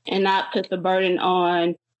specific and not put the burden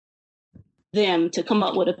on them to come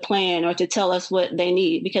up with a plan or to tell us what they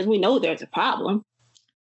need, because we know there's a problem.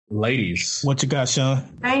 Ladies, what you got, Sean?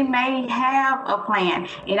 They may have a plan,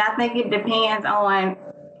 and I think it depends on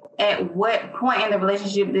at what point in the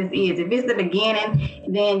relationship this is. If it's the beginning,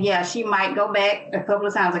 then yeah, she might go back a couple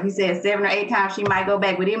of times. Like you said, 7 or 8 times she might go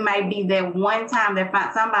back, but it might be that one time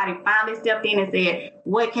that somebody finally stepped in and said,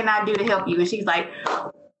 what can I do to help you? And she's like,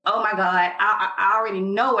 oh my God, I already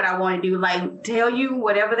know what I want to do. Like, tell you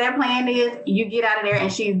whatever that plan is, you get out of there.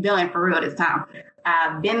 And she's done for real this time.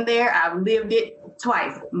 I've been there. I've lived it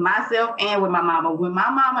twice, myself and with my mama. With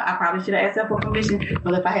my mama, I probably should have asked her for permission.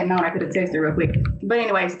 Well, if I had known, I could have texted her real quick. But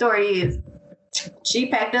anyway, story is,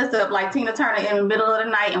 she packed us up like Tina Turner in the middle of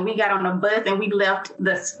the night, and we got on a bus and we left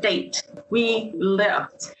the state. We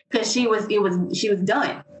left because she was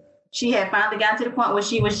done. She had finally gotten to the point where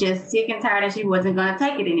she was just sick and tired, and she wasn't going to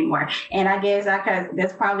take it anymore. And I guess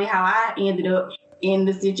that's probably how I ended up in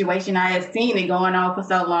the situation. I had seen it going on for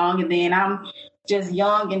so long, and then I'm just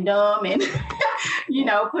young and dumb and, you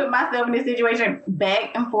know, put myself in this situation back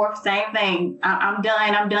and forth, same thing. I'm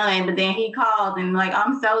done. But then he calls and like,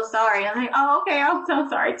 I'm so sorry. I'm like, oh, okay, I'm so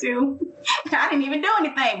sorry too. I didn't even do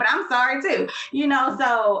anything, but I'm sorry too. You know,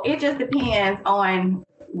 so it just depends on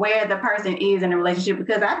where the person is in the relationship.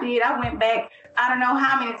 Because I went back, I don't know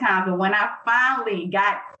how many times, but when I finally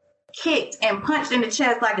got kicked and punched in the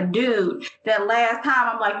chest like a dude, that last time,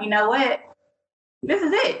 I'm like, you know what? This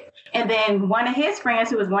is it. And then one of his friends,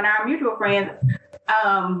 who was one of our mutual friends,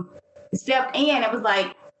 stepped in and was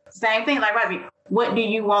like, same thing, like, Rosie, what do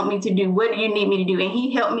you want me to do? What do you need me to do? And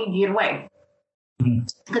he helped me get away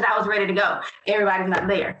because I was ready to go. Everybody's not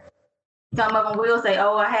there. Some of them will say,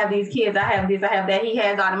 oh, I have these kids, I have this, I have that. He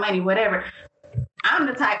has all the money, whatever. I'm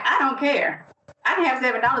the type, I don't care. I can have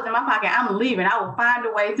 $7 in my pocket. I'm leaving. I will find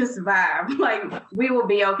a way to survive. Like, we will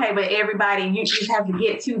be okay. But everybody, you just have to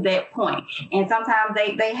get to that point. And sometimes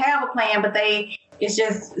they have a plan, but it's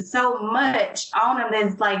just so much on them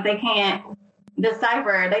that's like they can't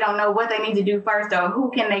decipher. They don't know what they need to do first, or who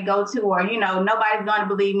can they go to, or nobody's going to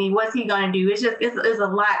believe me. What's he going to do? It's just it's a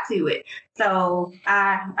lot to it. So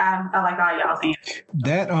I like all y'all's answers.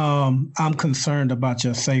 That I'm concerned about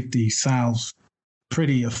your safety sounds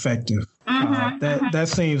pretty effective. That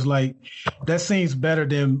seems better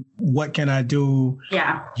than what can I do?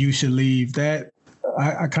 Yeah, you should leave. That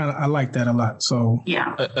I like that a lot. So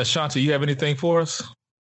yeah, Ashanti, you have anything for us?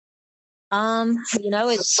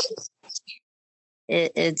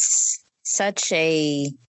 It's such a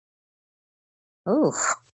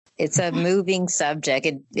it's a moving subject.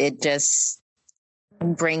 It just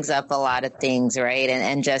brings up a lot of things, right?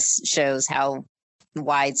 And just shows how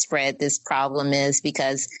widespread this problem is,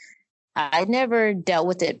 because I never dealt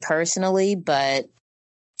with it personally, but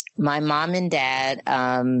my mom and dad,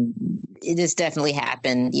 it just definitely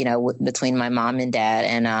happened, between my mom and dad.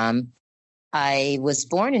 And I was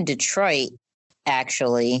born in Detroit,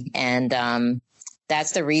 actually, and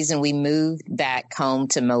that's the reason we moved back home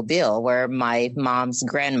to Mobile, where my mom's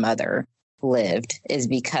grandmother lived, is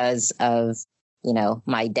because of,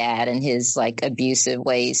 my dad and his like abusive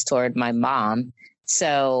ways toward my mom.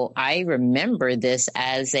 So I remember this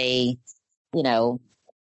as I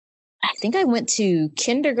think I went to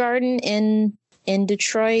kindergarten in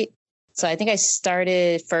Detroit. So I think I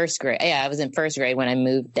started first grade. Yeah, I was in first grade when I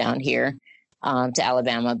moved down here to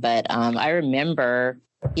Alabama. But I remember,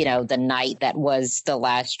 the night that was the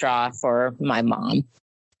last straw for my mom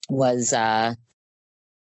was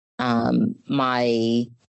my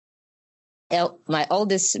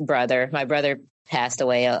oldest brother. My brother passed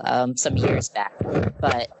away some years back,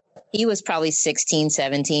 but he was probably 16,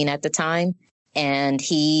 17 at the time. And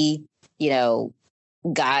he,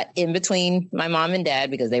 got in between my mom and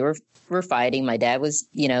dad because they were fighting. My dad was,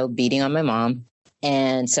 beating on my mom.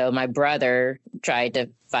 And so my brother tried to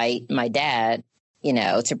fight my dad,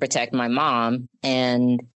 to protect my mom.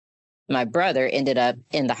 And my brother ended up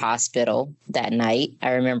in the hospital that night.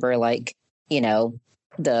 I remember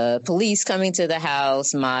the police coming to the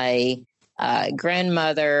house, my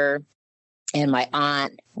grandmother and my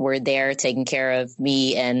aunt were there taking care of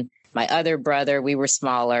me and my other brother. We were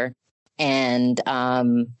smaller. And,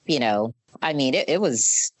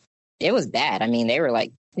 it was bad. I mean, they were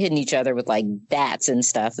like hitting each other with like bats and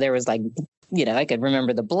stuff. There was like, I could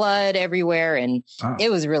remember the blood everywhere, and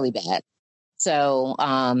It was really bad. So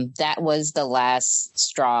that was the last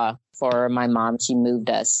straw for my mom. She moved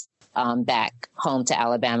us back home to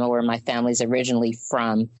Alabama, where my family's originally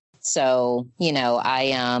from. So,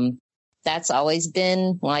 that's always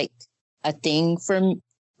been like a thing for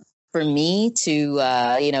me to,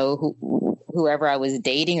 whoever I was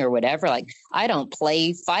dating or whatever. Like, I don't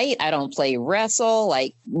play fight. I don't play wrestle.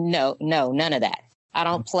 Like, no, none of that. I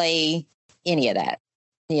don't play any of that,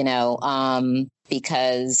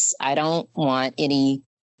 because I don't want any,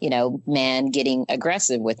 man getting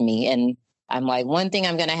aggressive with me. And I'm like, one thing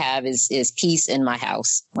I'm going to have is peace in my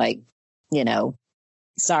house. Like,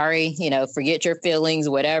 sorry, forget your feelings,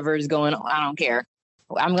 whatever's going on. I don't care.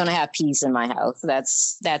 I'm going to have peace in my house.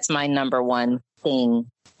 That's my number one thing.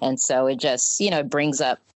 And so it just, it brings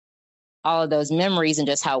up all of those memories and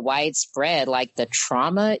just how widespread like the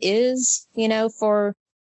trauma is,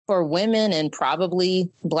 for women and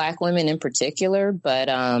probably Black women in particular. But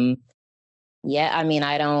yeah, I mean,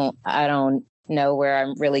 I don't know where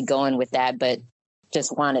I'm really going with that, but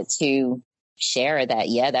just wanted to share that.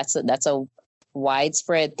 Yeah, that's a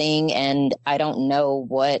widespread thing. And I don't know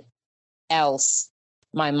what else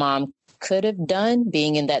my mom could have done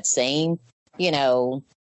being in that same, that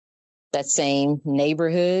same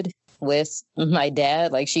neighborhood with my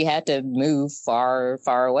dad. Like, she had to move far,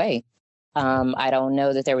 far away. I don't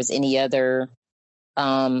know that there was any other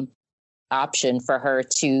option for her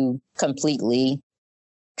to completely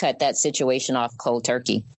cut that situation off cold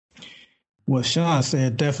turkey. What Sean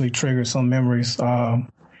said definitely triggered some memories.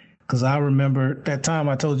 Because I remember that time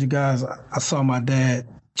I told you guys I saw my dad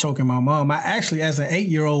choking my mom. I actually, as an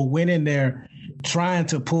 8-year-old, went in there trying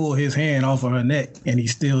to pull his hand off of her neck, and he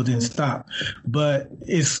still didn't stop. But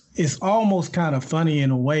it's almost kind of funny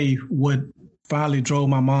in a way what finally drove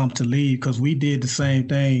my mom to leave, because we did the same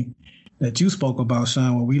thing that you spoke about,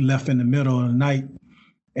 Sean, when we left in the middle of the night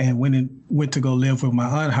and went to go live with my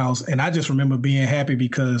aunt's house. And I just remember being happy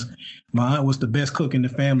because my aunt was the best cook in the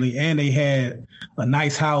family, and they had a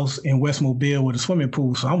nice house in West Mobile with a swimming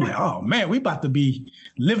pool. So I'm like, oh man, we about to be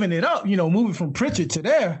living it up, moving from Pritchard to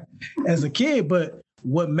there as a kid. But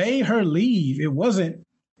what made her leave, it wasn't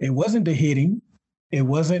the hitting. It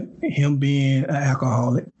wasn't him being an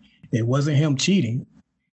alcoholic. It wasn't him cheating.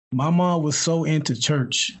 My mom was so into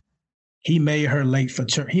church. He made her late for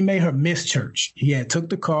church. He made her miss church. He had took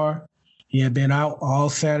the car. He had been out all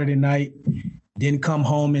Saturday night, didn't come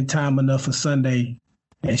home in time enough for Sunday,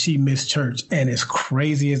 and she missed church. And as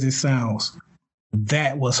crazy as it sounds,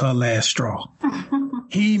 that was her last straw.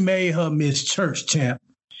 He made her miss church, champ.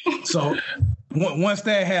 So once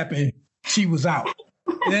that happened, she was out.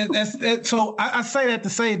 So I say that to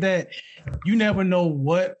say that you never know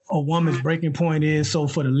what a woman's breaking point is. So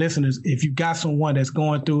for the listeners, if you got someone that's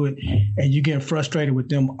going through it and you're getting frustrated with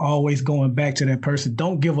them, always going back to that person,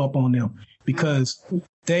 don't give up on them, because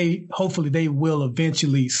hopefully they will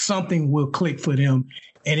eventually, something will click for them.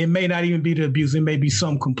 And it may not even be the abuse. It may be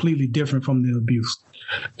something completely different from the abuse.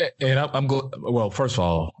 And I'm well, first of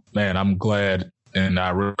all, man, I'm glad. And I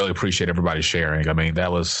really appreciate everybody sharing. I mean,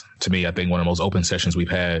 that was, to me, I think one of the most open sessions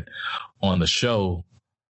we've had on the show.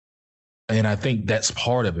 And I think that's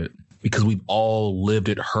part of it, because we've all lived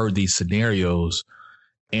it, heard these scenarios.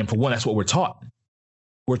 And for one, that's what we're taught.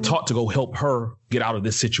 We're taught to go help her get out of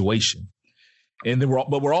this situation. And then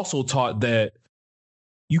we're also taught that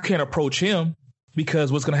you can't approach him,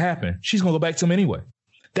 because what's going to happen? She's going to go back to him anyway.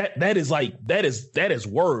 That is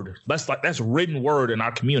word. That's written word in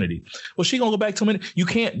our community. Well, she gonna go back to him.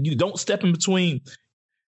 You don't step in between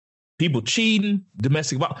people cheating,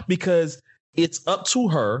 domestic violence, because it's up to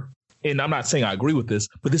her. And I'm not saying I agree with this,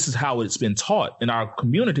 but this is how it's been taught in our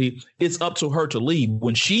community. It's up to her to leave.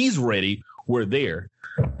 When she's ready, we're there.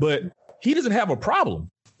 But he doesn't have a problem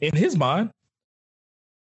in his mind.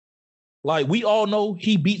 Like, we all know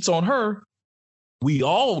he beats on her. We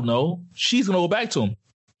all know she's gonna go back to him.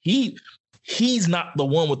 He's not the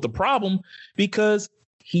one with the problem, because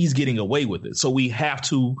he's getting away with it. So we have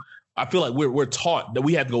to, I feel like we're taught that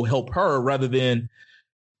we have to go help her rather than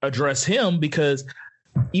address him, because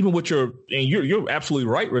even with you're absolutely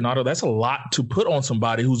right, Renato, that's a lot to put on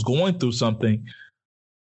somebody who's going through something.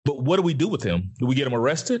 But what do we do with him? Do we get him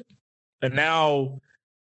arrested? And now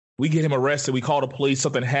we get him arrested. We call the police.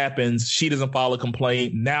 Something happens. She doesn't file a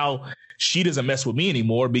complaint. Now she doesn't mess with me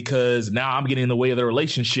anymore, because now I'm getting in the way of the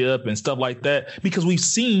relationship and stuff like that. Because we've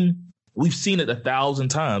seen it 1,000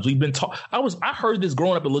 times. We've been taught. I heard this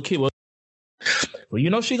growing up as a little kid.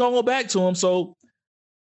 Well, she gonna go back to him. So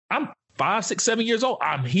I'm 5, 6, 7 years old.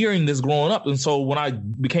 I'm hearing this growing up. And so when I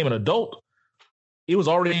became an adult, it was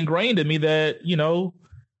already ingrained in me that,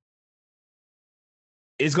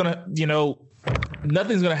 it's gonna,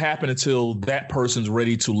 nothing's gonna happen until that person's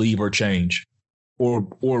ready to leave or change. Or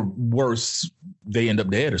worse, they end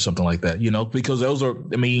up dead or something like that, because those are,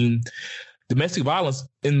 domestic violence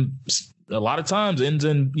in a lot of times ends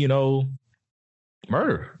in,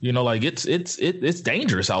 murder, like it's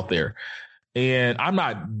dangerous out there. And I'm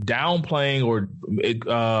not downplaying or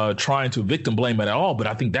trying to victim blame it at all, but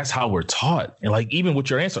I think that's how we're taught. And like, even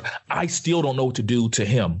with your answer, I still don't know what to do to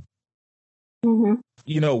him.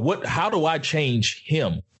 Mm-hmm. How do I change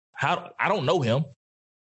him? I don't know him.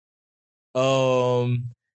 And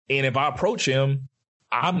if I approach him,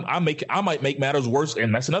 I might make matters worse.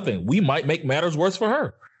 And that's another thing. We might make matters worse for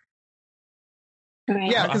her.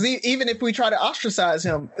 Right. Yeah, because even if we try to ostracize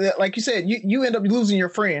him, like you said, you end up losing your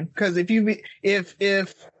friend. Because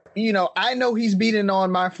if I know he's beating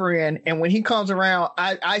on my friend, and when he comes around,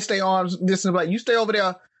 I stay arms distance, like, you stay over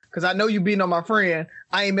there, because I know you beating on my friend.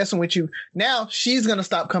 I ain't messing with you. Now she's gonna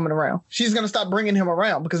stop coming around. She's gonna stop bringing him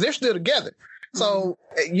around, because they're still together. So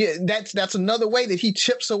yeah, that's another way that he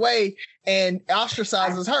chips away and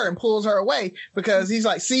ostracizes her and pulls her away, because he's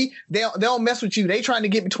like, see, they don't mess with you. They trying to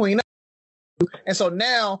get between us. And so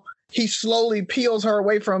now he slowly peels her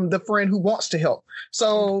away from the friend who wants to help.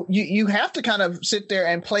 So you have to kind of sit there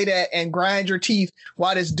and play that and grind your teeth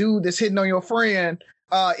while this dude that's hitting on your friend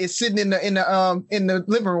is sitting in the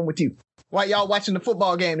living room with you while y'all watching the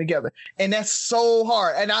football game together. And that's so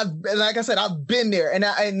hard. And like I said, I've been there, and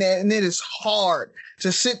it is hard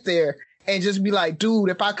to sit there and just be like, dude,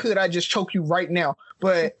 if I could, I'd just choke you right now.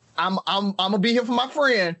 But I'm gonna be here for my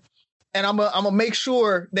friend, and I'm gonna make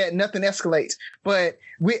sure that nothing escalates. But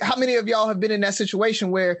how many of y'all have been in that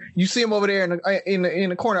situation where you see him over there in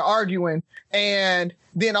the corner arguing, and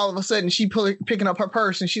then all of a sudden she picking up her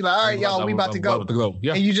purse and she like, all right, y'all, we about to go.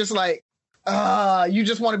 Yeah. And you just like, you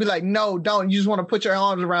just want to be like, no, don't. You just want to put your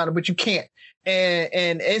arms around her, but you can't.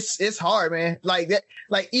 And it's hard, man. Like that,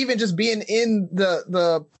 like even just being in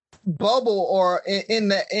the bubble or in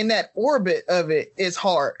that orbit of it is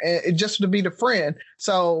hard, and just to be the friend.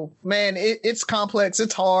 So man, it's complex.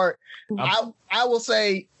 It's hard. I will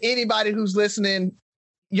say, anybody who's listening,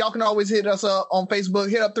 y'all can always hit us up on Facebook.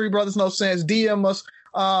 Hit up Three Brothers No Sense. DM us.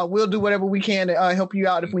 We'll do whatever we can to help you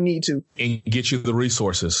out if we need to. And get you the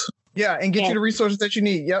resources. Yeah, and get you the resources that you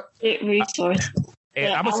need. Yep. Resource.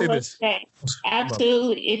 And I'm gonna say this.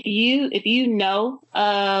 Absolutely. If you know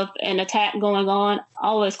of an attack going on,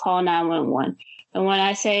 always call 911. And when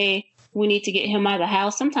I say we need to get him out of the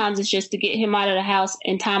house, sometimes it's just to get him out of the house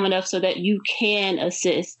in time enough so that you can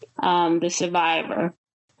assist the survivor.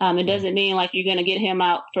 It doesn't mean like you're going to get him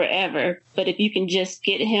out forever, but if you can just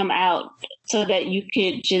get him out so that you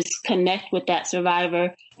could just connect with that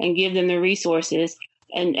survivor and give them the resources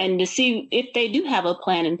and to see if they do have a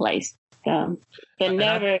plan in place.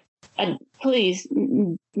 But please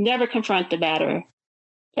never confront the batterer.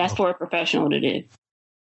 That's for a professional to do.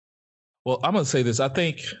 Well, I'm going to say this. I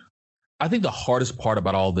think the hardest part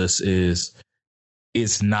about all this is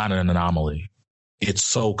it's not an anomaly. It's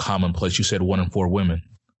so commonplace. You said 1 in 4 women.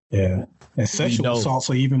 Yeah. And sexual assaults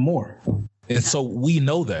are even more. And so we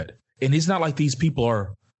know that. And it's not like these people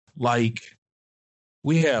are like,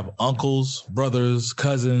 we have uncles, brothers,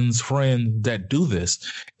 cousins, friends that do this.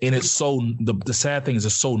 And it's so, the sad thing is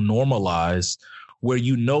it's so normalized where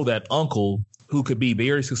you know that uncle who could be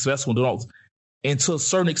very successful and to a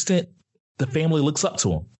certain extent, the family looks up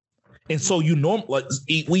to him. And so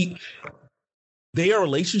their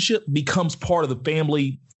relationship becomes part of the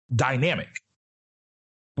family dynamic.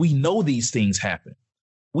 We know these things happen.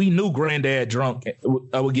 We knew granddad drunk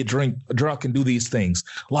would get drunk and do these things.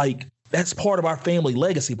 Like, that's part of our family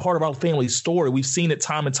legacy, part of our family story. We've seen it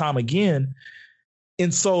time and time again.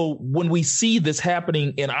 And so when we see this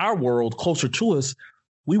happening in our world closer to us,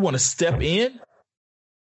 we want to step in.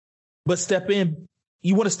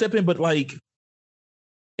 You want to step in, but like,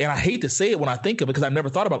 and I hate to say it when I think of it because I've never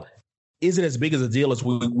thought about it. Is it as big as a deal as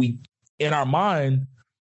we in our mind?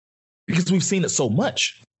 Because we've seen it so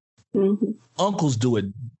much. Mm-hmm. Uncles do it,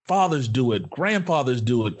 fathers do it, grandfathers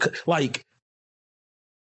do it. Like,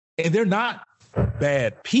 and they're not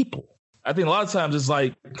bad people. I think a lot of times it's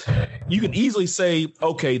like you can easily say,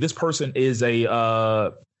 okay, this person is he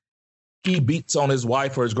beats on his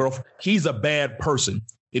wife or his girlfriend. He's a bad person.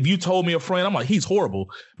 If you told me a friend, I'm like, he's horrible.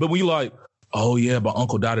 But we like, oh yeah, but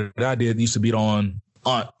Uncle Dada that I did used to beat on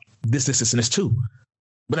Aunt this, and this too.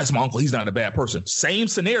 But that's my uncle. He's not a bad person. Same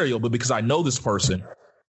scenario, but because I know this person,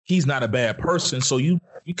 he's not a bad person. So you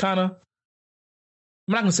kind of,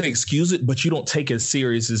 I'm not going to say excuse it, but you don't take it as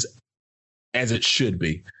serious as it should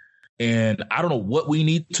be. And I don't know what we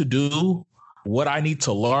need to do, what I need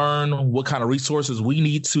to learn, what kind of resources we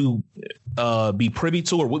need to be privy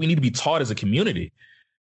to, or what we need to be taught as a community.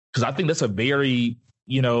 Because I think that's a very,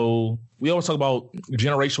 we always talk about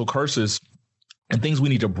generational curses and things we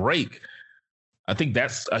need to break. I think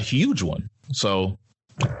that's a huge one. So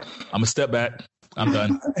I'm going to step back. I'm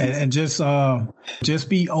done. And just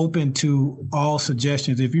be open to all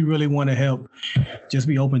suggestions. If you really want to help, just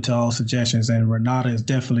be open to all suggestions. And Renata is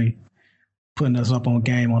definitely putting us up on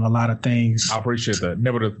game on a lot of things. I appreciate that.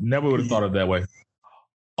 Never would have thought of it that way.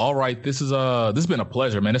 All right. This has been a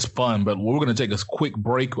pleasure, man. It's fun, but we're going to take a quick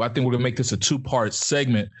break. I think we're going to make this a 2-part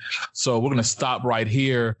segment. So we're going to stop right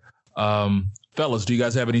here. Fellas, do you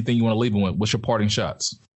guys have anything you want to leave them with? What's your parting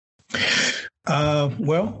shots?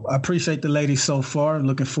 Well, I appreciate the ladies so far.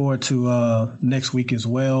 Looking forward to next week as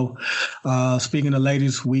well. Speaking of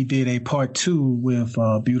ladies, we did a part 2 with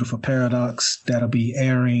Beautiful Paradox that'll be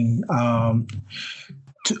airing.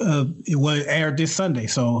 It will air this Sunday,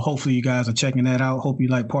 so hopefully you guys are checking that out. Hope you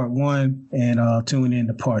like part 1 and tune in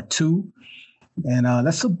to part 2. And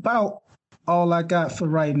that's about all I got for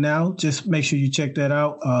right now. Just make sure you check that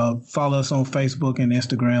out. Follow us on Facebook and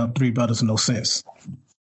Instagram, Three Brothers No Sense.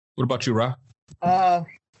 What about you, Ra? I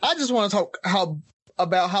just want to talk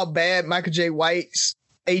about how bad Michael J. White's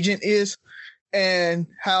agent is and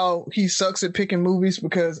how he sucks at picking movies,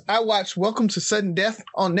 because I watched Welcome to Sudden Death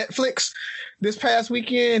on Netflix this past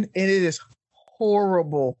weekend, and it is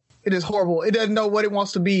horrible. It is horrible. It doesn't know what it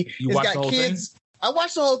wants to be. You watched the whole kids. Thing? I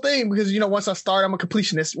watched the whole thing because, once I start, I'm a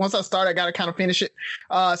completionist. Once I start, I got to kind of finish it.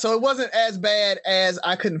 So it wasn't as bad as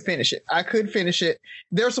I couldn't finish it. I could finish it.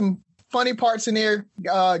 There's some funny parts in there.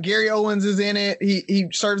 Gary Owens is in it. He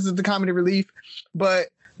serves as the comedy relief, but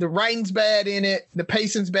the writing's bad in it. The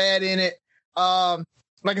pacing's bad in it.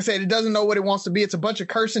 Like I said, it doesn't know what it wants to be. It's a bunch of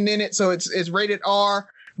cursing in it, so it's rated R.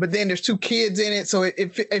 But then there's 2 kids in it, so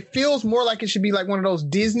it feels more like it should be like one of those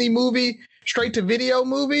Disney movie straight to video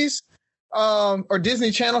movies, or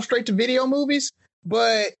Disney Channel straight to video movies.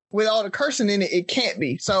 But with all the cursing in it, it can't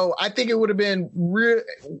be. So I think it would have been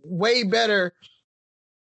way better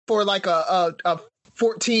for like a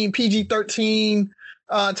 14 PG-13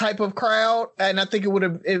 type of crowd, and I think it would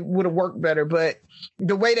have worked better. But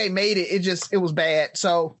the way they made it, it was bad.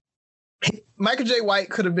 So Michael Jai White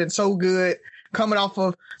could have been so good coming off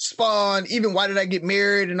of Spawn, even Why Did I Get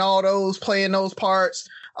Married and all those, playing those parts.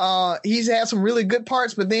 He's had some really good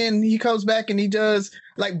parts, but then he comes back and he does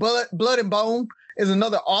like Blood and Bone is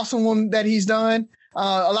another awesome one that he's done.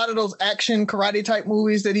 A lot of those action karate type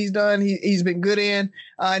movies that he's done, he's been good in.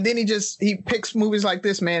 And then he picks movies like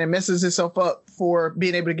this, man, and messes himself up for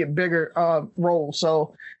being able to get bigger roles.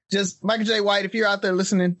 So just Michael Jai White, if you're out there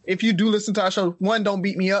listening, if you do listen to our show, one, don't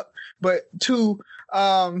beat me up, but two,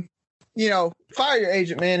 fire your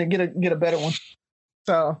agent, man, and get a better one.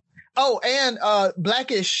 So, and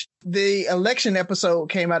Blackish, the election episode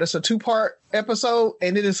came out. It's a 2-part episode,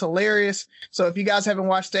 and it is hilarious. So if you guys haven't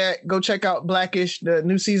watched that, go check out Blackish. The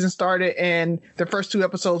new season started, and the first 2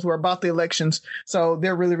 episodes were about the elections. So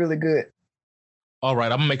they're really, really good. All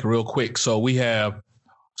right, I'm going to make it real quick. So we have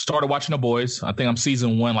started watching The Boys. I think I'm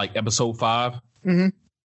season 1, like episode 5. Mm-hmm.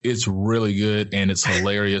 It's really good, and it's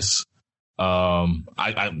hilarious.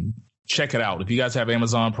 I check it out. If you guys have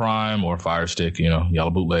Amazon Prime or Fire Stick, y'all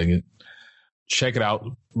bootleg it. Check it out.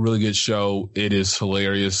 Really good show. It is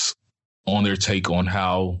hilarious on their take on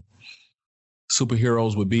how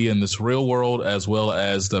superheroes would be in this real world, as well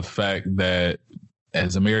as the fact that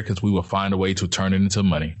as Americans, we will find a way to turn it into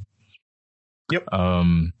money. Yep.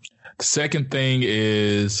 The second thing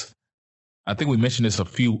is, I think we mentioned this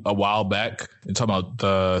a while back in talking about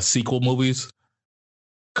the sequel movies.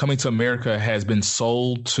 Coming to America has been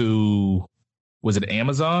sold to, was it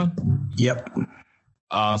Amazon? Yep.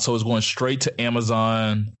 So it's going straight to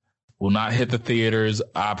Amazon, will not hit the theaters.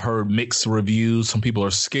 I've heard mixed reviews. Some people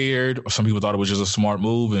are scared, or some people thought it was just a smart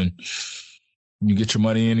move and you get your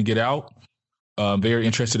money in and get out. Very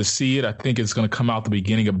interested to see it. I think it's going to come out the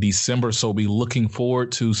beginning of December, so be looking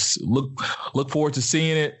forward to look forward to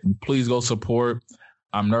seeing it. Please go support.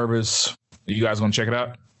 I'm nervous. Are you guys going to check it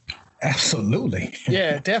out? Absolutely.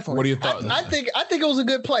 Yeah, definitely. What are your thoughts? I think it was a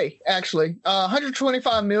good play, actually.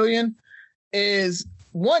 125 million is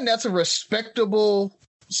one that's a respectable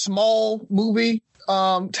small movie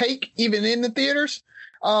take, even in the theaters.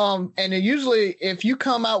 And usually if you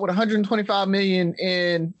come out with 125 million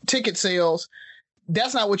in ticket sales,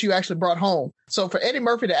 that's not what you actually brought home. So for Eddie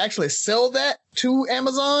Murphy to actually sell that to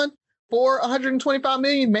Amazon for 125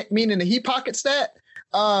 million, meaning that he pockets that,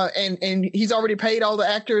 and he's already paid all the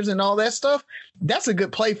actors and all that stuff, that's a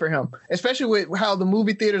good play for him, especially with how the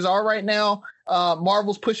movie theaters are right now.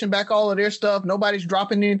 Marvel's pushing back all of their stuff. Nobody's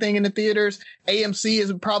dropping anything in the theaters. AMC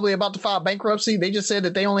is probably about to file bankruptcy. They just said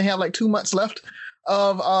that they only have like 2 months left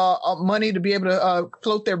of money to be able to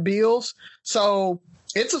float their bills. So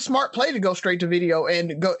it's a smart play to go straight to video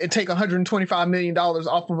and take $125 million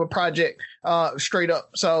off of a project straight up.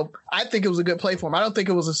 So I think it was a good play for him. I don't think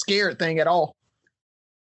it was a scared thing at all.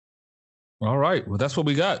 All right. Well, that's what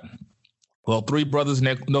we got. Well, Three Brothers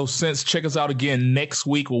No Sense. Check us out again next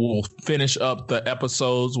week. We'll finish up the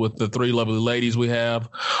episodes with the 3 lovely ladies we have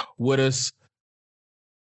with us.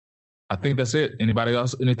 I think that's it. Anybody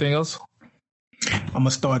else? Anything else? I'm going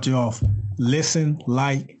to start you off. Listen,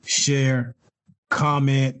 like, share,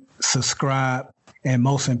 comment, subscribe, and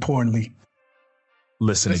most importantly,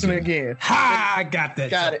 listen again. Ha! I got that.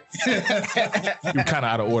 Got it. You're kind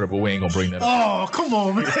of out of order, but we ain't going to bring that up. Oh, come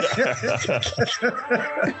on, man.